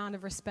certain amount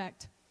of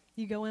respect.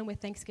 You go in with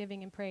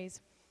thanksgiving and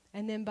praise.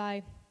 And then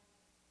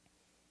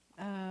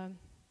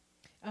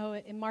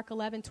in Mark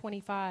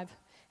 11:25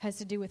 has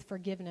to do with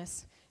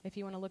forgiveness, if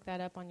you want to look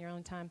that up on your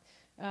own time.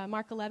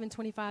 Mark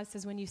 11:25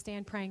 says, when you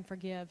stand praying,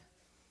 forgive.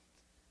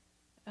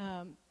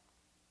 So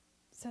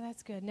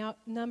that's good. Now,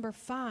 number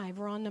 5,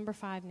 we're on number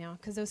 5 now,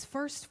 because those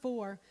first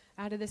 4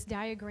 out of this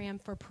diagram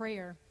for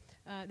prayer,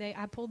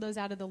 I pulled those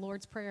out of the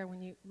Lord's Prayer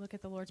when you look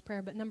at the Lord's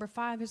Prayer. But number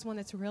 5 is one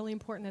that's really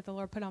important that the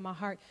Lord put on my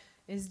heart,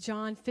 is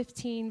John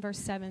 15, verse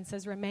 7. It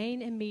says,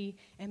 remain in me,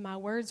 and my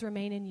words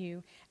remain in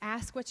you.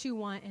 Ask what you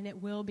want, and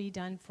it will be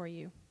done for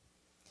you.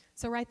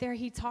 So right there,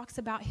 he talks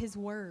about his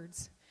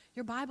words.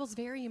 Your Bible's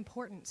very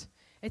important.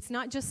 It's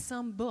not just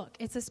some book.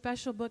 It's a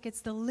special book.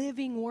 It's the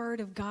living Word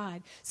of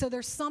God. So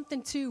there's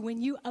something, too,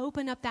 when you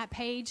open up that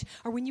page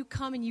or when you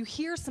come and you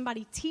hear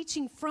somebody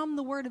teaching from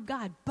the Word of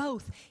God,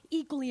 both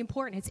equally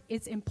important.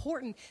 It's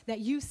important that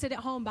you sit at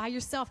home by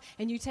yourself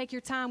and you take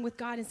your time with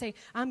God and say,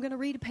 I'm going to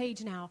read a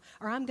page now,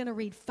 or I'm going to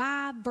read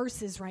 5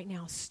 verses right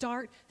now.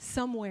 Start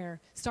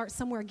somewhere. Start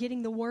somewhere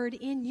getting the Word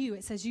in you.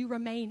 It says, you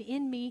remain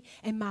in me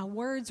and my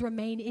words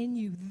remain in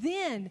you.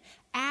 Then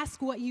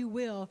ask what you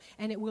will,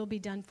 and it will be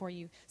done for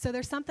you. So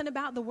there's something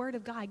about the Word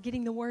of God,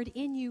 getting the Word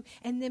in you,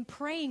 and then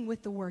praying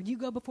with the Word. You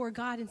go before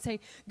God and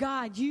say,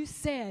 God, you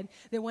said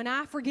that when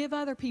I forgive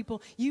other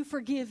people, you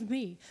forgive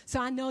me. So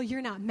I know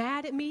you're not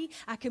mad at me.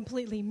 I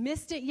completely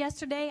missed it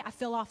yesterday. I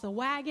fell off the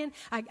wagon.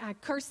 I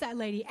cursed that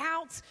lady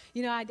out.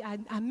 You know,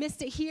 I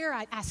missed it here.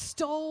 I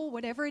stole,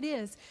 whatever it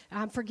is.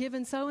 I'm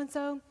forgiven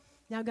so-and-so.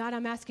 Now, God,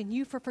 I'm asking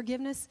you for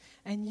forgiveness,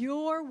 and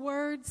your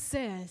Word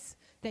says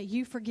that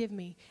you forgive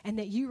me and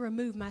that you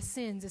remove my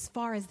sins as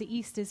far as the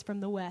east is from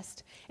the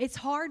west. It's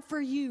hard for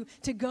you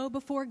to go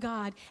before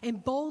God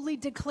and boldly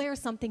declare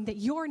something that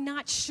you're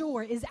not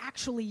sure is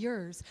actually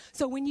yours.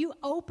 So when you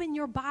open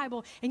your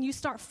Bible and you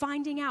start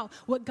finding out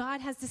what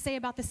God has to say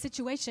about the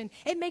situation,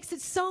 it makes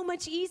it so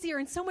much easier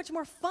and so much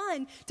more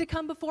fun to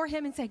come before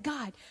him and say,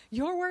 God,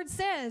 your word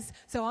says,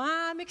 so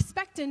I'm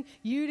expecting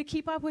you to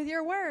keep up with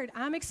your word.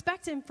 I'm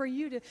expecting for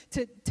you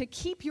to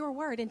keep your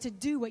word and to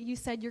do what you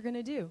said you're going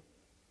to do.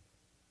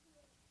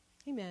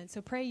 Amen.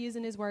 So pray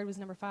using his word was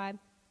number 5.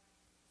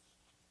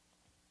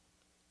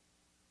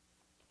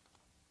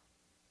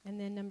 And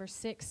then number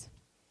 6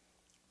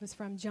 was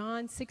from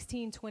John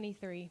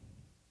 16:23. It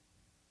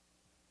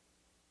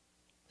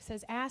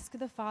says, ask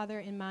the Father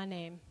in my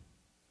name.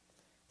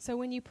 So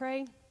when you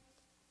pray,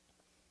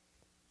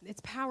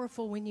 it's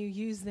powerful when you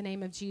use the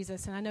name of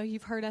Jesus. And I know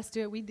you've heard us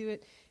do it. We do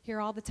it here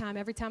all the time.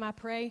 Every time I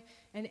pray,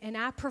 and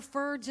I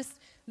prefer just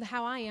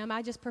how I am.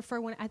 I just prefer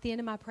when at the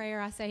end of my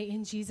prayer, I say,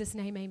 in Jesus'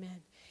 name,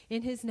 amen.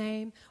 In his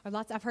name.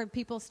 Or I've heard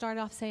people start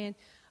off saying,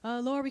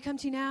 Lord, we come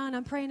to you now, and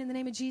I'm praying in the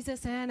name of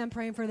Jesus, and I'm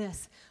praying for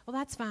this. Well,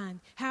 that's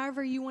fine.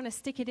 However you want to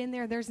stick it in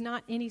there, there's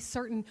not any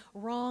certain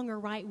wrong or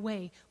right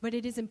way. But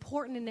it is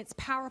important and it's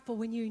powerful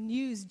when you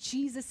use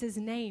Jesus'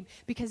 name,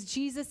 because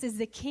Jesus is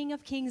the King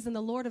of Kings and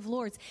the Lord of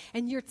Lords,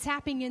 and you're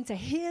tapping into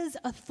his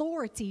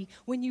authority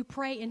when you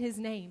pray in his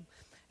name.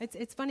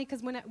 It's funny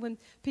because when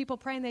people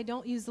pray and they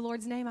don't use the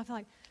Lord's name, I feel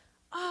like,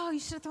 oh, you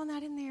should have thrown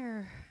that in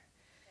there.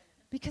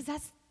 Because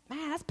that's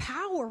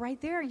power right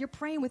there. You're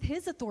praying with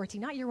his authority,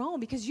 not your own,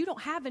 because you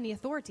don't have any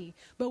authority.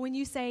 But when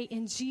you say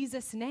in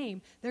Jesus'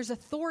 name, there's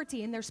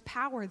authority and there's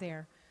power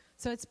there.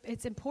 So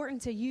it's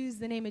important to use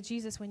the name of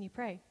Jesus when you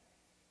pray.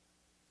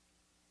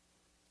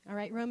 All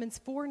right, Romans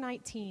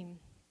 4:19.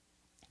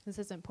 This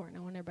is important.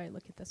 I want everybody to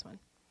look at this one.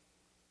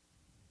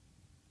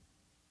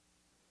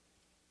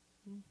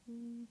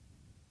 Mm-hmm.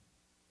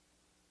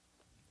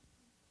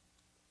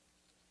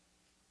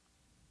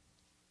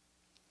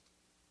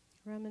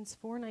 Romans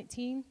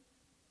 4:19.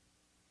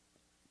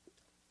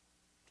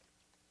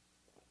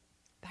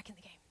 Back in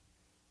the game.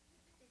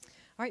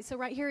 All right, so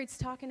right here it's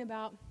talking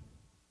about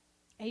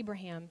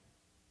Abraham.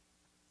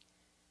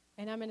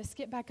 And I'm going to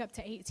skip back up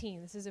to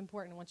 18. This is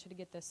important. I want you to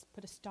get this.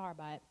 Put a star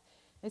by it.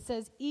 It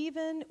says,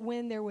 even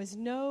when there was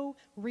no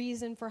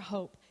reason for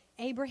hope,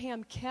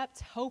 Abraham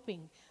kept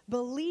hoping,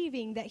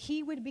 believing that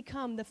he would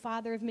become the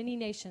father of many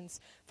nations.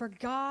 For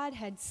God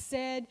had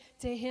said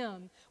to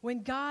him,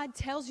 when God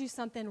tells you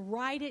something,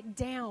 write it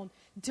down.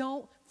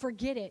 Don't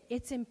forget it.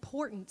 It's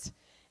important.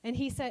 And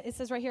it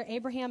says right here,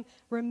 Abraham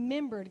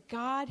remembered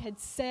God had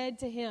said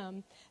to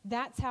him,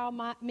 that's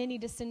how many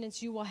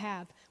descendants you will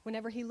have.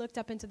 Whenever he looked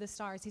up into the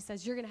stars, he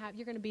says, you're going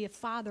to be a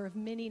father of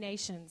many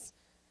nations.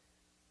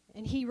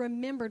 And he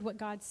remembered what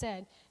God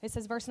said. It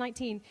says, verse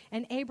 19,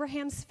 and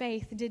Abraham's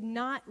faith did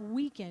not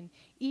weaken,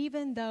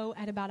 even though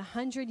at about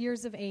 100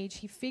 years of age,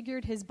 he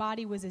figured his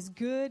body was as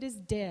good as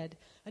dead.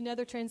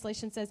 Another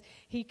translation says,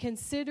 he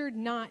considered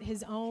not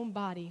his own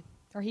body.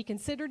 Or he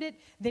considered it,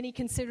 then he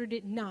considered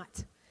it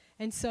not.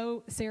 And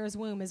so Sarah's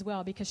womb as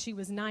well, because she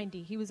was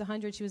 90. He was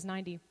 100, she was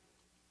 90.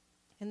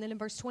 And then in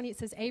verse 20, it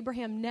says,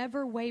 Abraham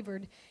never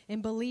wavered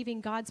in believing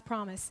God's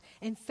promise.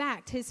 In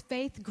fact, his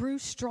faith grew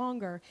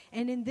stronger,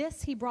 and in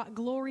this he brought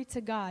glory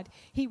to God.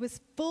 He was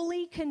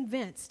fully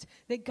convinced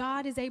that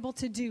God is able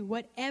to do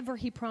whatever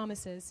he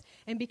promises.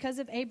 And because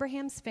of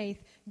Abraham's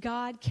faith,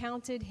 God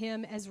counted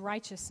him as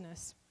righteous.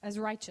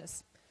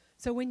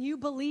 So when you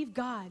believe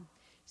God,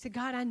 say,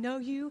 God, I know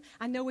you.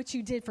 I know what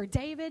you did for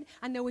David.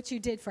 I know what you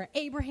did for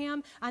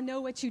Abraham. I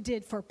know what you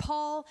did for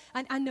Paul.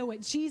 I know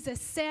what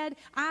Jesus said.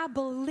 I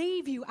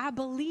believe you. I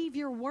believe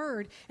your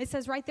word. It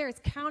says right there,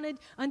 it's counted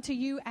unto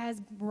you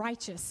as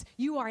righteous.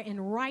 You are in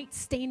right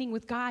standing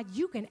with God.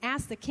 You can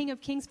ask the King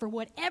of Kings for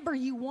whatever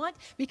you want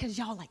because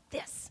y'all like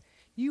this.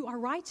 You are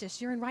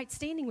righteous. You're in right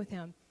standing with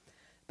him.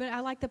 But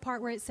I like the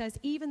part where it says,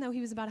 even though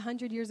he was about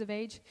 100 years of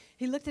age,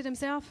 he looked at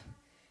himself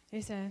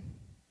and he said,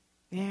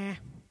 yeah,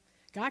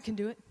 God can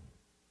do it.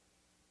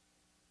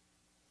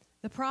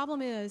 The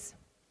problem is,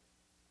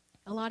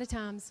 a lot of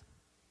times,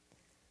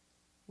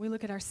 we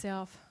look at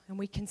ourselves and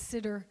we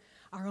consider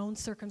our own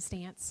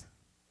circumstance.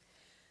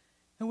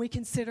 And we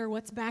consider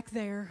what's back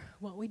there,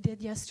 what we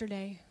did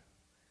yesterday,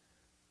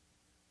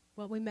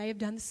 what we may have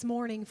done this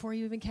morning before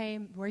you even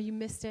came, where you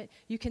missed it.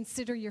 You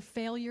consider your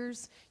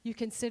failures. You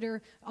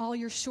consider all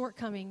your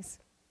shortcomings.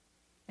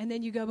 And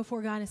then you go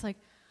before God and it's like,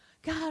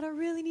 God, I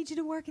really need you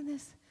to work in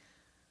this.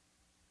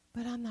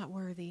 But I'm not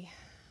worthy.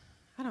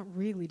 I don't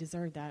really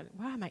deserve that.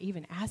 Why am I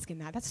even asking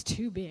that? That's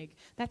too big.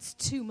 That's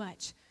too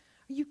much.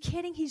 Are you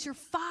kidding? He's your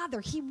Father.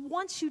 He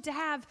wants you to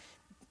have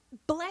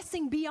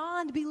blessing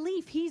beyond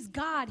belief. He's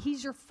God.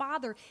 He's your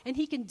Father, and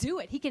he can do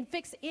it. He can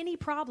fix any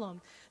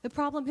problem. The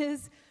problem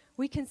is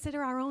we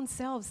consider our own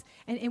selves,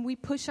 and we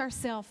push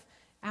ourselves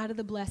out of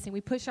the blessing.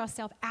 We push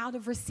ourselves out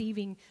of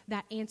receiving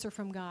that answer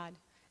from God.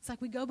 It's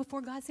like we go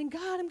before God saying,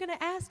 God, I'm going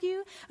to ask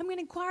you. I'm going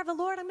to inquire of the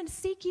Lord. I'm going to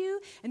seek you.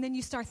 And then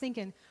you start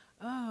thinking,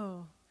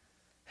 oh,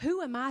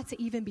 who am I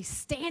to even be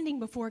standing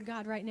before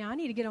God right now? I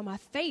need to get on my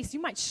face.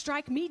 You might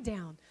strike me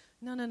down.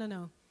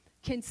 No.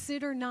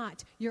 Consider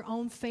not your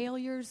own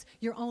failures,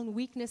 your own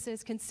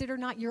weaknesses. Consider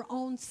not your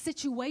own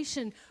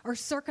situation or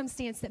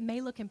circumstance that may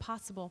look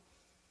impossible.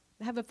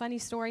 I have a funny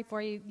story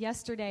for you.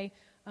 Yesterday,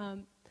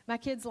 my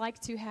kids like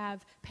to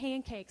have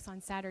pancakes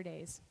on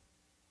Saturdays.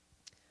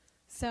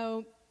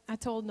 So I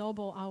told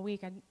Noble all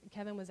week,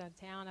 Kevin was out of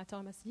town. I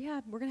told him, I said,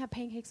 yeah, we're going to have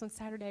pancakes on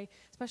Saturday,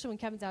 especially when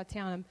Kevin's out of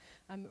town.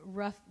 I'm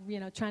rough,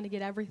 trying to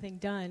get everything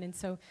done. And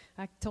so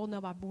I told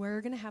Noble, we're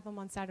going to have them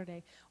on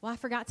Saturday. Well, I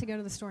forgot to go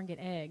to the store and get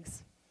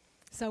eggs.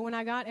 So when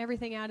I got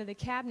everything out of the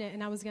cabinet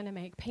and I was going to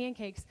make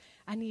pancakes,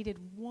 I needed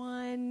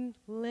one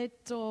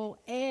little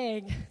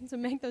egg to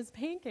make those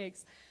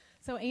pancakes.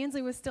 So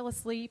Ansley was still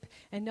asleep,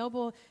 and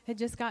Noble had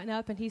just gotten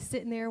up, and he's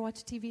sitting there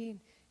watching TV.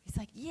 He's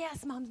like,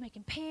 yes, Mom's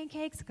making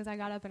pancakes, because I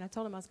got up and I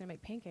told him I was going to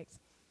make pancakes.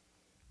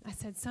 I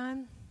said,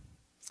 son,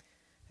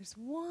 there's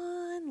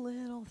one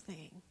little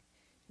thing. And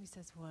he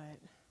says, what?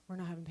 We're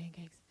not having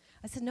pancakes.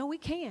 I said, no, we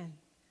can,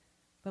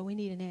 but we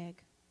need an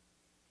egg.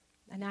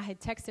 And I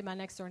had texted my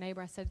next door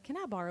neighbor. I said, can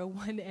I borrow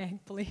one egg,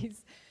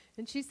 please?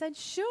 And she said,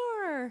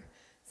 sure.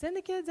 Send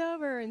the kids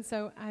over. And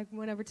so I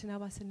went over to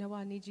Noah. I said, Noah,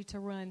 I need you to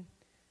run.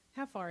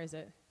 How far is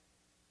it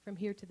from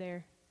here to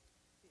there?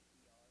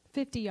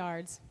 50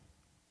 yards.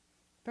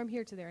 From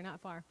here to there,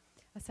 not far.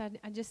 I said,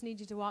 I just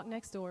need you to walk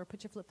next door,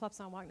 put your flip-flops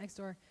on, walk next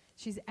door.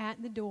 She's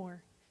at the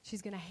door.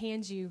 She's going to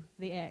hand you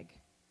the egg.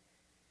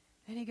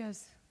 And he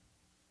goes,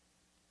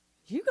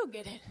 you go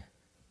get it.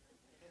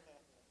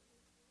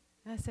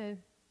 I said,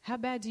 how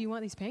bad do you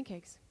want these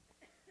pancakes?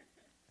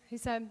 He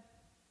said,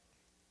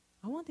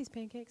 I want these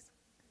pancakes.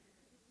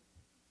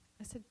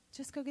 I said,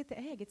 just go get the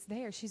egg. It's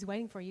there. She's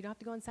waiting for you. You don't have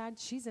to go inside.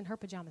 She's in her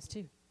pajamas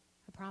too.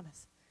 I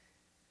promise.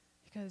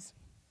 He goes,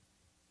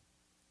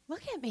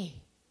 look at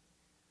me.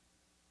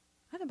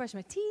 I haven't brushed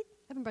my teeth.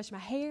 I haven't brushed my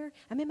hair.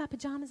 I'm in my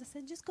pajamas. I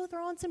said, just go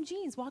throw on some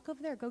jeans. Walk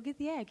over there. Go get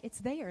the egg. It's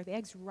there. The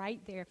egg's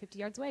right there, 50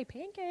 yards away.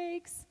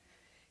 Pancakes.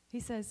 He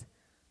says,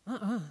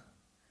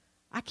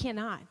 I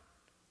cannot.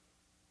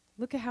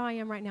 Look at how I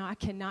am right now. I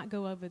cannot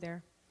go over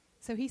there.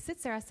 So he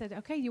sits there. I said,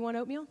 okay, you want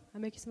oatmeal?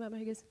 I'll make you some oatmeal.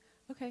 He goes,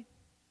 okay.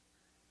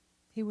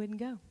 He wouldn't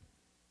go.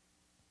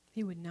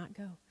 He would not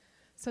go.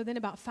 So then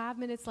about 5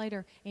 minutes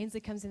later, Ansley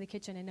comes in the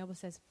kitchen, and Noble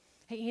says,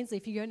 hey, Ansley,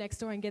 if you go next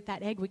door and get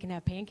that egg, we can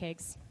have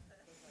pancakes.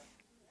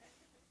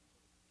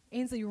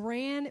 Ansley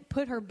ran,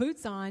 put her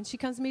boots on. She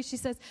comes to me. She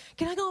says,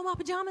 can I go in my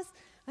pajamas?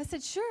 I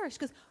said, sure. She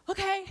goes,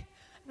 okay.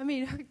 I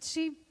mean,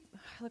 she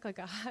looked like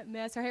a hot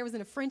mess. Her hair was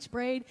in a French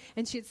braid,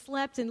 and she had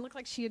slept and looked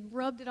like she had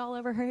rubbed it all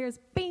over. Her hair is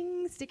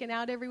bing, sticking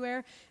out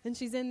everywhere. And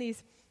she's in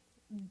these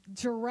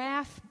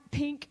giraffe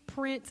pink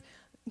print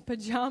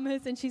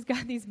pajamas, and she's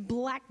got these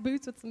black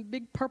boots with some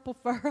big purple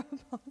fur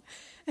on.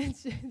 And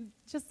she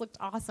just looked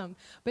awesome.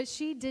 But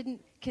she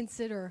didn't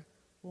consider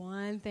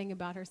one thing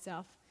about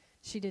herself.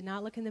 She did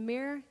not look in the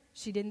mirror.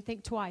 She didn't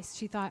think twice.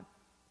 She thought,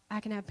 I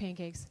can have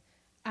pancakes.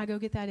 I go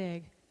get that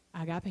egg.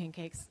 I got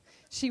pancakes.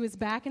 She was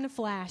back in a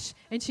flash,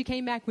 and she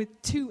came back with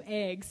 2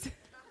 eggs.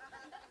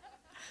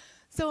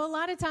 So a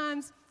lot of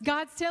times,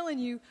 God's telling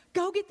you,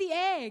 go get the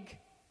egg.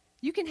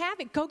 You can have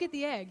it. Go get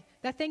the egg.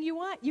 That thing you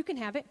want, you can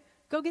have it.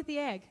 Go get the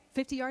egg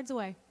 50 yards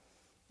away.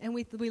 And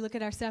we look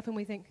at ourselves and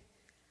we think,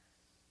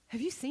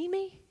 have you seen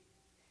me?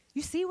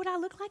 You see what I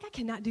look like? I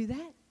cannot do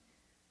that.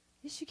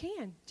 Yes, you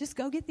can. Just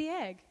go get the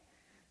egg.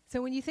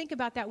 So when you think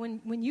about that,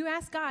 when you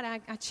ask God,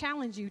 I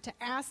challenge you to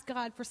ask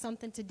God for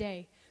something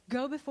today.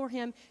 Go before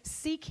him,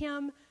 seek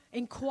him,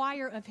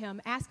 inquire of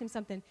him, ask him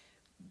something.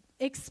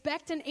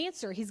 Expect an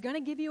answer. He's going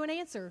to give you an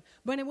answer.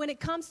 But when it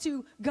comes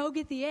to go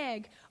get the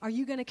egg, are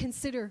you going to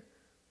consider,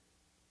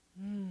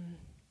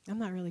 I'm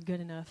not really good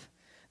enough.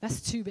 That's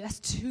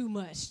too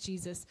much,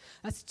 Jesus.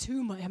 That's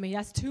too much. I mean,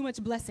 that's too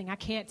much blessing. I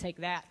can't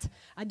take that.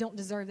 I don't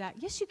deserve that.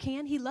 Yes, you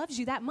can. He loves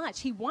you that much.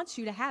 He wants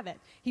you to have it.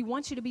 He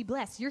wants you to be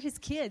blessed. You're his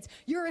kids.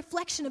 You're a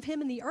reflection of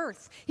him in the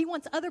earth. He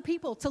wants other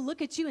people to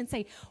look at you and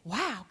say,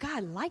 wow,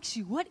 God likes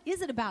you. What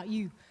is it about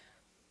you?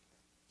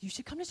 You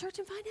should come to church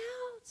and find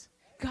out.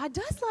 God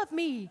does love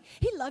me.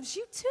 He loves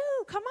you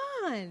too. Come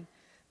on.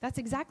 That's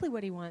exactly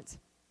what he wants.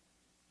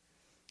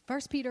 1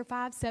 Peter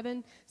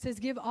 5:7 says,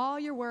 give all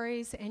your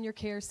worries and your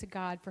cares to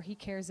God, for he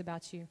cares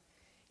about you.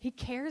 He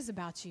cares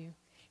about you.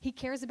 He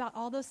cares about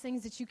all those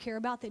things that you care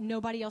about that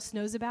nobody else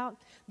knows about.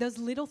 Those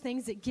little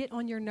things that get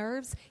on your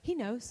nerves, he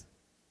knows.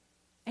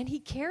 And he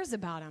cares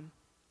about them.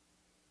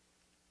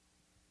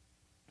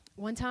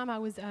 One time I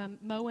was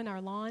mowing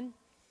our lawn.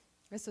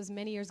 This was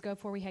many years ago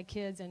before we had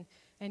kids,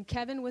 and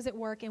Kevin was at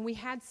work, and we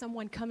had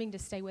someone coming to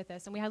stay with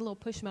us, and we had a little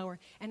push mower.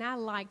 And I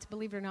liked,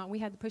 believe it or not, we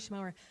had the push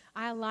mower.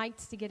 I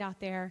liked to get out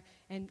there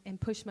and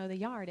push mow the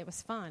yard. It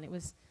was fun. It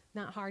was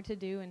not hard to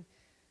do, and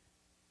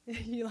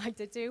you liked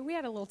it too. We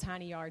had a little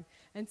tiny yard,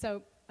 and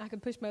so I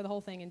could push mow the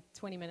whole thing in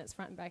 20 minutes,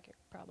 front and back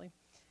probably.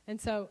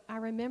 And so I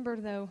remember,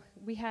 though,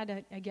 we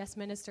had a guest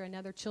minister,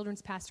 another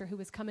children's pastor, who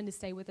was coming to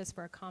stay with us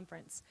for a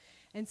conference.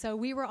 And so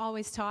we were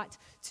always taught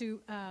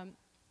to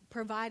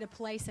provide a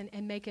place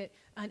and make it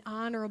an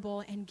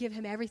honorable and give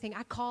him everything.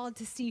 I called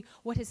to see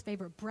what his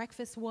favorite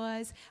breakfast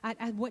was.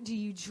 What do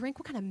you drink?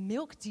 What kind of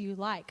milk do you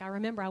like? I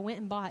remember I went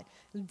and bought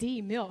D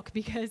milk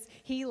because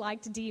he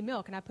liked D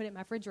milk, and I put it in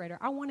my refrigerator.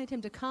 I wanted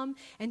him to come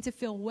and to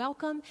feel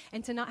welcome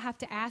and to not have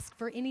to ask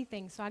for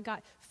anything. So I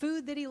got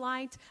food that he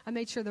liked. I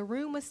made sure the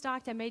room was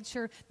stocked. I made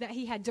sure that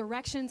he had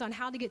directions on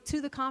how to get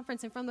to the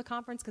conference and from the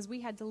conference, because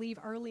we had to leave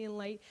early and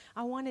late.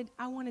 I wanted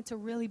to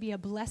really be a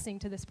blessing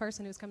to this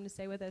person who was coming to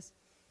stay with us.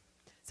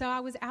 So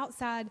I was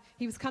outside.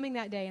 He was coming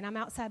that day, and I'm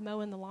outside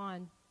mowing the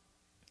lawn.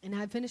 And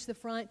I finished the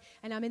front,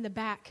 and I'm in the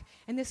back.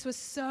 And this was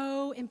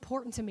so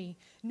important to me.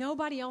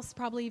 Nobody else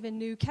probably even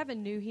knew.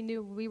 Kevin knew. He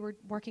knew we were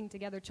working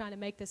together trying to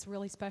make this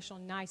really special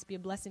and nice, be a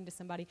blessing to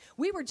somebody.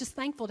 We were just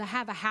thankful to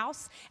have a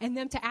house and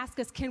them to ask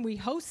us, can we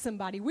host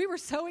somebody? We were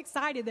so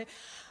excited that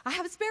I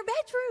have a spare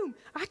bedroom.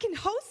 I can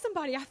host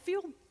somebody. I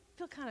feel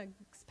kind of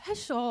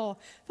special.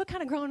 I feel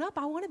kind of grown up.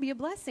 I want to be a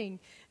blessing.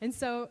 And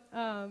so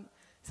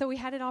we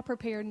had it all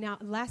prepared. Now,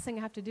 the last thing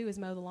I have to do is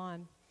mow the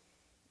lawn.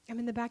 I'm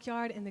in the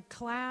backyard, and the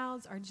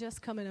clouds are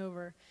just coming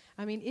over.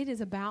 I mean, it is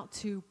about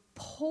to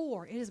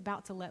pour. It is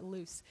about to let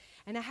loose.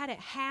 And I had it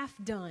half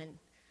done.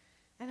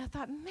 And I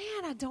thought,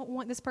 man, I don't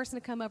want this person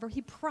to come over.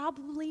 He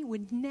probably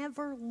would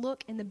never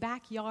look in the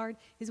backyard.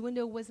 His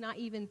window was not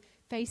even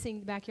facing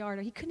the backyard,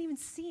 or he couldn't even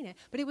see it.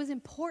 But it was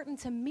important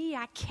to me.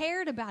 I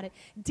cared about it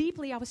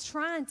deeply. I was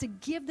trying to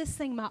give this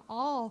thing my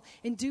all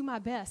and do my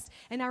best.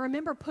 And I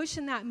remember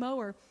pushing that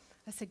mower.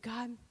 I said,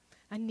 God,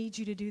 I need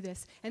you to do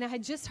this. And I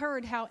had just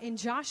heard how in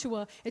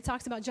Joshua, it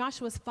talks about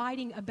Joshua's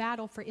fighting a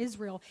battle for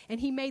Israel. And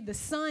he made the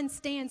sun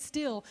stand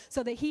still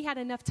so that he had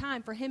enough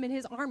time for him and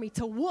his army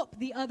to whoop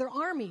the other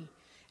army.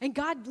 And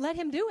God let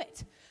him do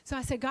it. So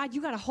I said, God,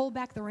 you got to hold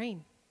back the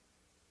rain.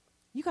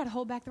 You got to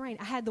hold back the rain.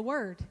 I had the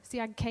word. See,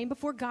 I came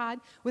before God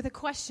with a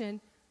question.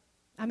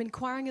 I'm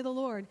inquiring of the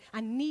Lord.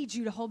 I need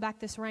you to hold back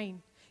this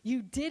rain.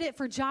 You did it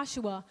for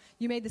Joshua.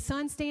 You made the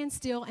sun stand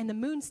still and the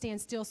moon stand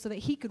still so that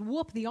he could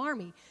whoop the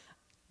army.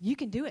 You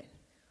can do it.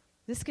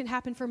 This can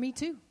happen for me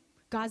too.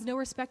 God's no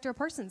respecter of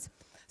persons.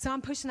 So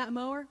I'm pushing that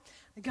mower.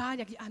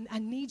 God, I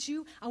need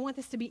you. I want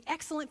this to be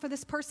excellent for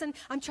this person.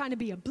 I'm trying to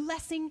be a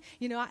blessing,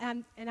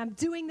 and I'm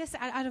doing this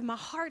out of my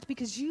heart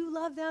because you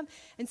love them.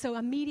 And so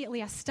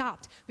immediately I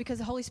stopped because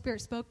the Holy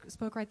Spirit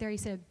spoke right there. He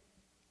said,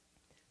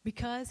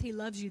 because he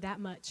loves you that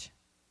much,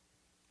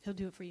 he'll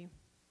do it for you.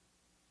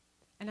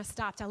 And I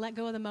stopped. I let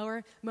go of the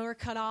mower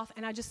cut off,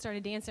 and I just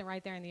started dancing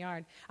right there in the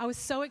yard. I was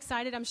so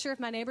excited. I'm sure if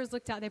my neighbors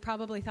looked out, they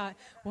probably thought,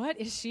 what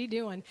is she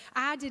doing?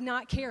 I did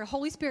not care.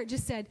 Holy Spirit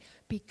just said,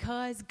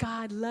 because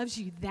God loves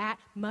you that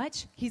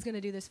much, he's going to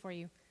do this for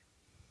you.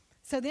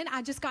 So then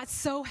I just got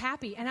so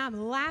happy, and I'm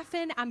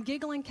laughing, I'm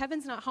giggling.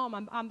 Kevin's not home.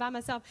 I'm by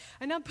myself,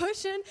 and I'm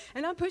pushing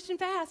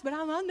fast, but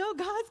I know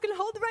God's going to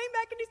hold the rain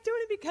back, and he's doing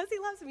it because he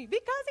loves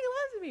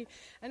me,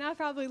 And I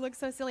probably look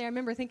so silly. I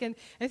remember thinking,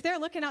 if they're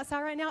looking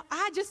outside right now,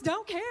 I just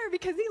don't care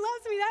because he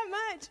loves me that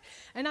much.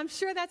 And I'm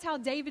sure that's how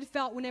David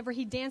felt whenever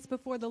he danced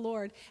before the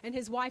Lord, and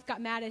his wife got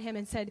mad at him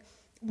and said,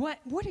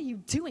 What are you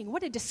doing?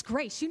 What a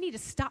disgrace. You need to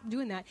stop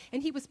doing that.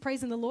 And he was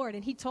praising the Lord,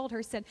 and he told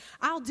her, said,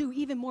 I'll do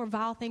even more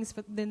vile things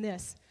than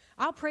this.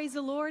 I'll praise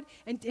the Lord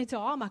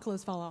until all my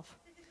clothes fall off.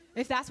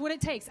 If that's what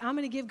it takes, I'm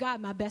going to give God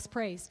my best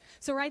praise.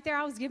 So right there,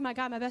 I was giving my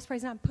God my best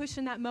praise, and I'm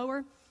pushing that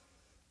mower.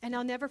 And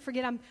I'll never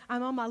forget, I'm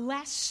on my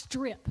last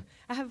strip.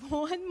 I have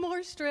one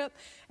more strip,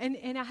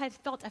 and I had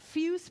felt a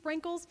few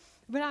sprinkles,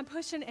 but I'm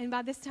pushing, and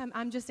by this time,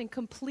 I'm just in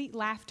complete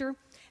laughter.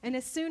 And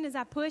as soon as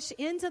I push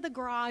into the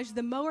garage,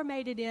 the mower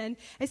made it in.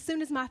 As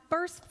soon as my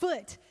first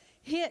foot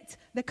hit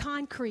the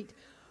concrete,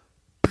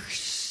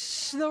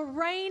 the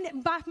rain,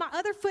 my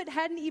other foot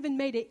hadn't even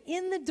made it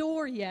in the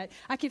door yet.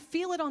 I could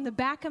feel it on the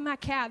back of my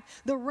cab.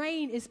 The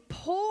rain is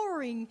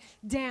pouring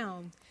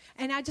down.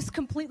 And I just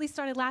completely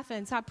started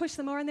laughing. So I pushed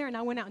the mower in there, and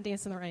I went out and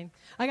danced in the rain.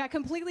 I got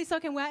completely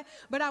soaking wet,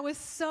 but I was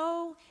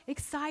so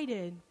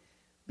excited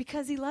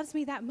because he loves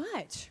me that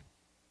much.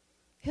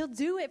 He'll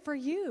do it for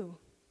you.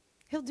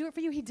 He'll do it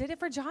for you. He did it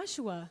for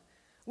Joshua.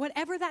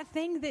 Whatever that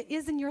thing that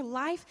is in your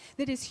life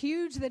that is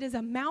huge, that is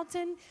a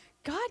mountain,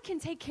 God can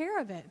take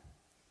care of it.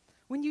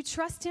 When you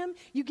trust him,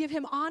 you give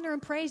him honor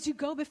and praise. You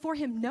go before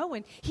him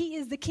knowing he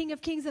is the King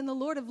of Kings and the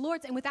Lord of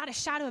Lords. And without a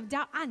shadow of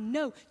doubt, I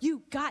know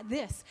you got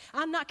this.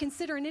 I'm not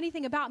considering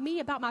anything about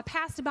me, about my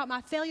past, about my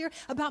failure,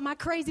 about my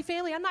crazy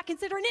family. I'm not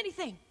considering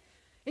anything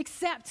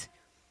except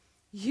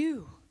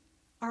you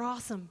are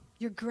awesome.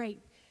 You're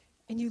great.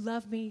 And you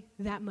love me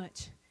that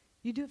much.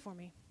 You do it for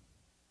me.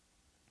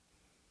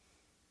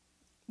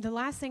 The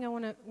last thing I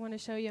want to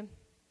show you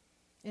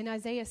in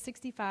Isaiah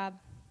 65.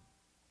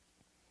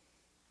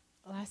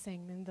 Last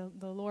thing, and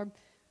the Lord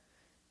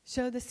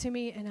showed this to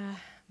me, and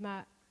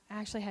I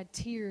actually had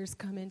tears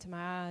come into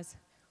my eyes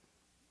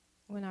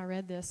when I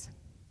read this.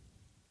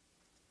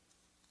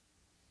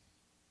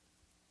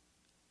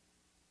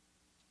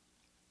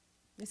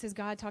 This is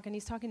God talking.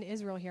 He's talking to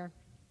Israel here.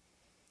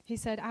 He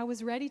said, I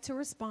was ready to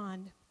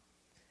respond,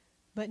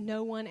 but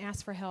no one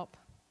asked for help.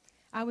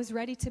 I was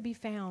ready to be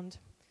found,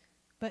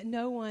 but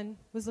no one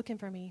was looking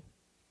for me.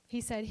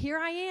 He said, here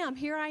I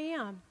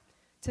am,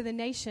 to the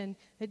nation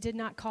that did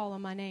not call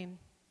on my name.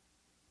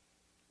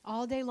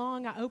 All day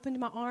long, I opened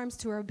my arms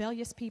to a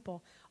rebellious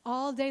people.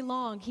 All day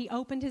long, he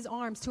opened his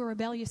arms to a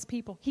rebellious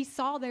people. He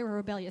saw they were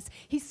rebellious.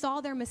 He saw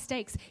their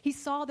mistakes. He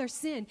saw their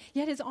sin,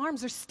 yet his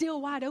arms are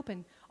still wide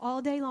open.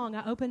 All day long,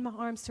 I opened my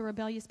arms to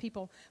rebellious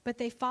people, but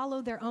they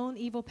followed their own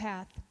evil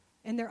path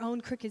and their own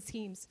crooked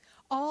schemes.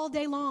 All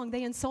day long,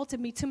 they insulted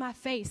me to my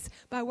face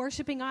by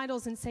worshiping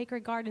idols in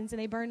sacred gardens,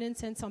 and they burned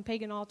incense on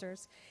pagan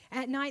altars.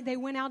 At night, they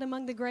went out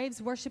among the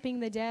graves, worshiping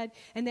the dead,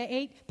 and they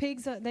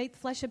ate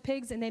flesh of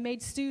pigs, and they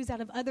made stews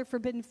out of other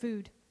forbidden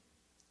food.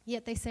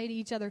 Yet they say to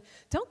each other,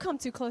 don't come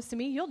too close to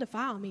me, you'll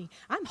defile me.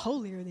 I'm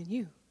holier than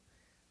you.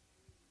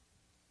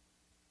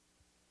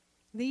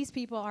 These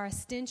people are a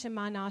stench in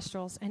my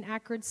nostrils, an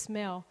acrid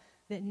smell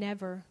that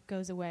never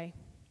goes away.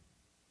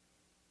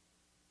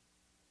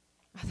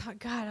 I thought,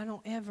 God, I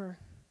don't ever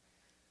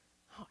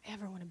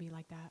want to be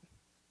like that.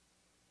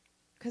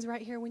 Because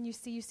right here, when you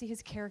see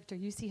his character,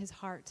 you see his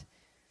heart.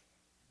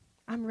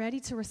 I'm ready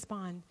to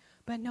respond,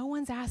 but no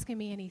one's asking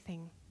me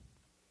anything.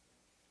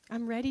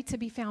 I'm ready to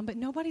be found, but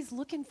nobody's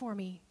looking for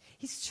me.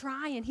 He's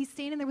trying. He's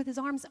standing there with his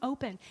arms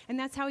open, and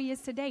that's how he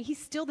is today. He's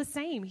still the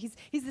same. He's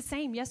the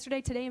same yesterday,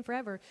 today, and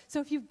forever.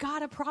 So if you've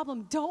got a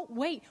problem, don't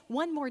wait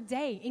one more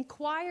day.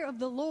 Inquire of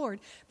the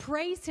Lord.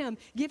 Praise him.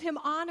 Give him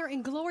honor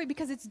and glory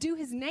because it's due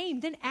his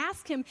name. Then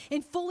ask him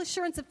in full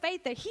assurance of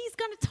faith that he's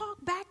going to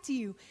talk back to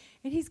you,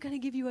 and he's going to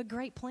give you a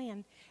great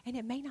plan, and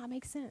it may not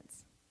make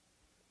sense.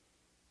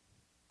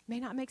 It may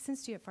not make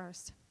sense to you at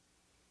first,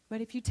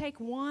 but if you take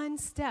one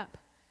step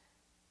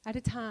at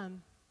a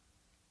time,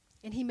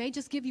 and he may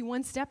just give you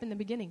one step in the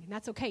beginning, and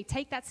that's okay.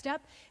 Take that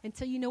step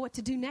until you know what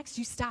to do next.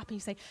 You stop and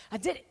you say, I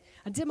did it.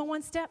 I did my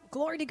one step.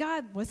 Glory to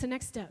God. What's the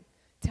next step?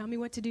 Tell me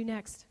what to do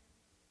next.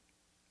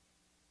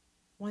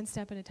 One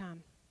step at a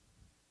time.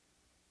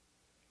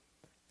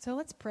 So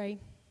let's pray.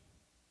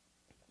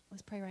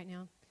 Let's pray right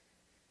now.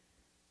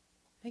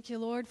 Thank you,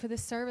 Lord, for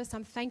this service.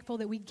 I'm thankful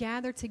that we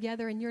gather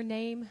together in your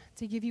name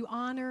to give you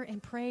honor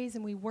and praise,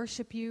 and we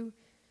worship you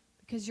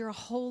because you're a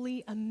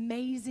holy,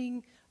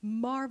 amazing,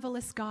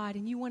 marvelous God,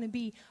 and you want to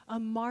be a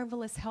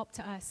marvelous help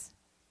to us.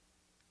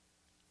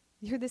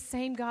 You're the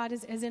same God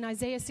as in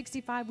Isaiah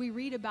 65 we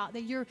read about,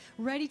 that you're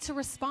ready to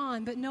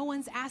respond, but no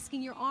one's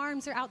asking. Your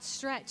arms are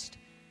outstretched,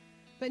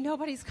 but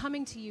nobody's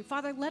coming to you.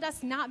 Father, let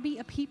us not be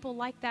a people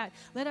like that.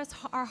 Let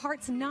our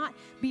hearts not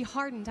be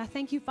hardened. I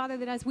thank you, Father,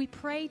 that as we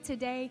pray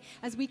today,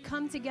 as we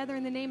come together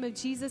in the name of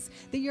Jesus,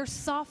 that you're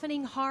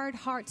softening hard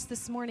hearts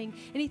this morning.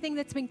 Anything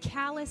that's been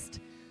calloused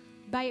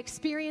by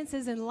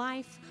experiences in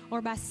life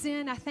or by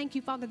sin, I thank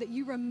you, Father, that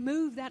you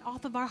remove that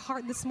off of our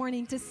heart this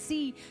morning to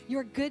see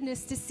your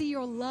goodness, to see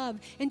your love,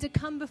 and to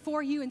come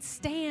before you and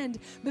stand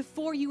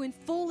before you in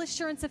full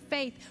assurance of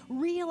faith,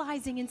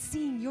 realizing and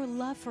seeing your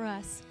love for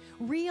us,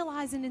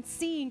 realizing and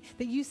seeing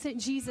that you sent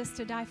Jesus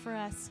to die for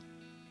us.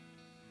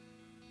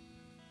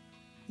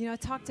 You know, I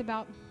talked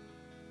about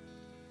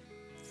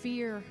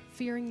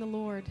fearing the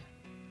Lord,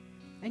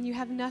 and you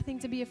have nothing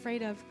to be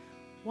afraid of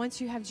once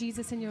you have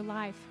Jesus in your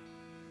life.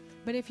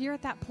 But if you're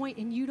at that point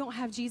and you don't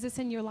have Jesus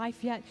in your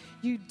life yet,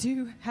 you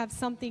do have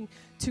something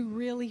to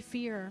really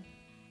fear.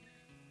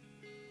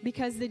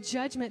 Because the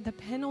judgment, the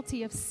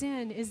penalty of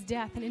sin is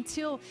death. And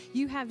until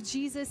you have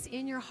Jesus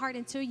in your heart,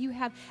 until you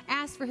have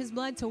asked for his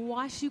blood to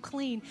wash you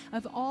clean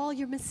of all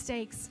your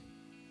mistakes,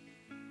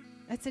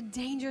 that's a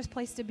dangerous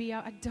place to be.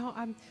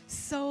 I'm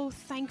so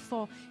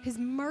thankful. His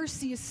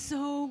mercy is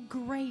so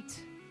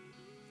great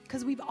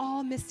because we've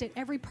all missed it.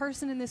 Every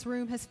person in this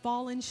room has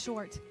fallen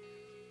short.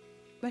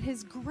 But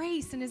his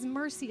grace and his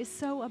mercy is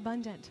so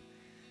abundant.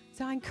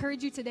 So I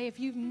encourage you today,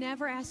 if you've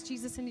never asked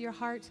Jesus into your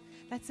heart,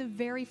 that's the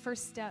very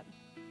first step.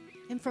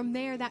 And from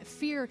there, that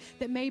fear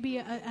that may be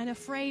an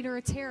afraid or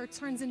a terror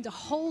turns into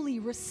holy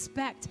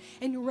respect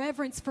and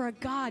reverence for a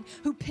God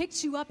who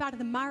picked you up out of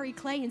the miry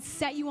clay and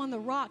set you on the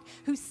rock,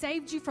 who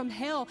saved you from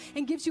hell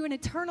and gives you an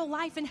eternal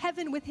life in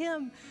heaven with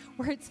him,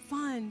 where it's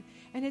fun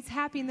and it's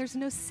happy and there's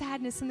no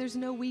sadness and there's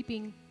no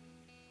weeping.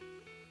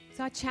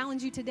 So I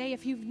challenge you today,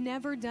 if you've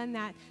never done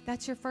that,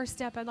 that's your first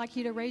step. I'd like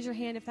you to raise your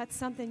hand if that's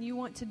something you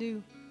want to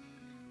do.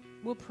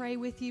 We'll pray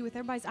with you with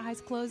everybody's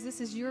eyes closed.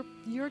 This is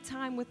your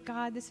time with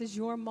God. This is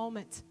your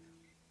moment.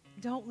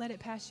 Don't let it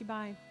pass you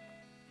by.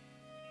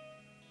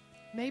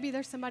 Maybe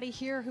there's somebody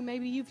here who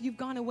maybe you've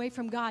gone away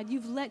from God.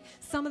 You've let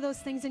some of those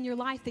things in your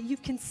life that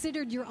you've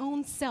considered your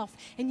own self,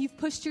 and you've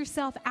pushed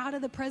yourself out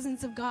of the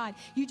presence of God.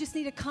 You just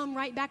need to come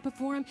right back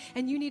before him,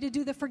 and you need to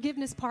do the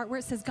forgiveness part where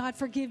it says, God,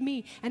 forgive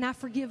me, and I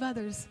forgive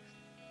others.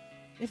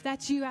 If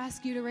that's you, I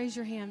ask you to raise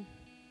your hand.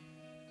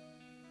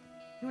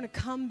 You want to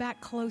come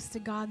back close to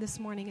God this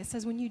morning. It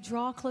says when you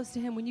draw close to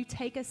him, when you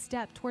take a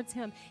step towards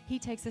him, he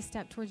takes a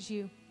step towards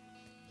you.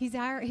 He's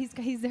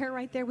there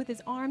right there with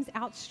his arms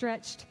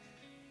outstretched,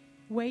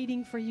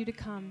 waiting for you to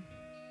come.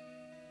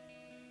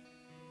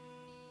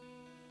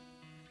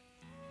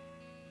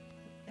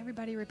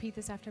 Everybody repeat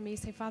this after me.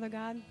 Say, Father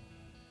God,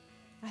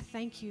 I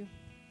thank you.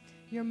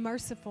 You're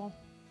merciful.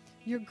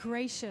 You're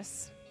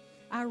gracious.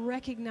 I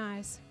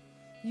recognize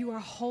you are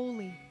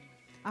holy.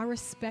 I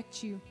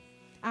respect you.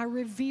 I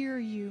revere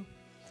you.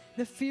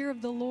 The fear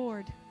of the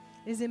Lord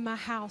is in my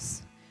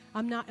house.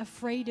 I'm not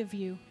afraid of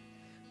you,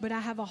 but I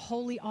have a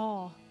holy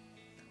awe,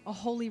 a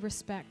holy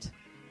respect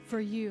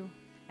for you,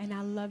 and I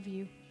love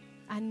you.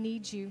 I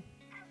need you.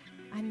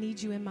 I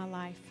need you in my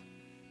life.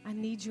 I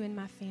need you in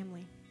my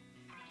family.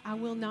 I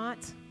will not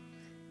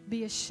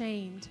be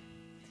ashamed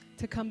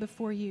to come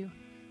before you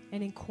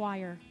and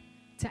inquire,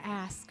 to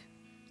ask,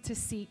 to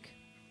seek.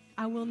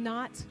 I will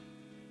not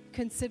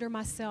consider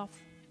myself,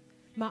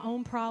 my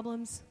own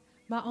problems,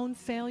 my own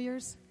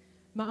failures,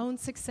 my own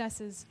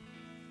successes.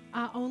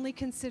 I only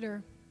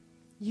consider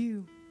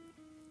you,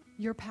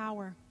 your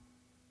power,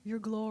 your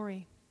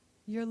glory,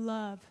 your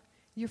love,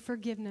 your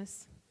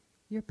forgiveness,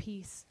 your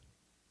peace.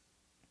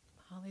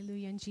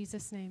 Hallelujah. In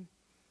Jesus' name,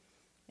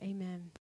 amen.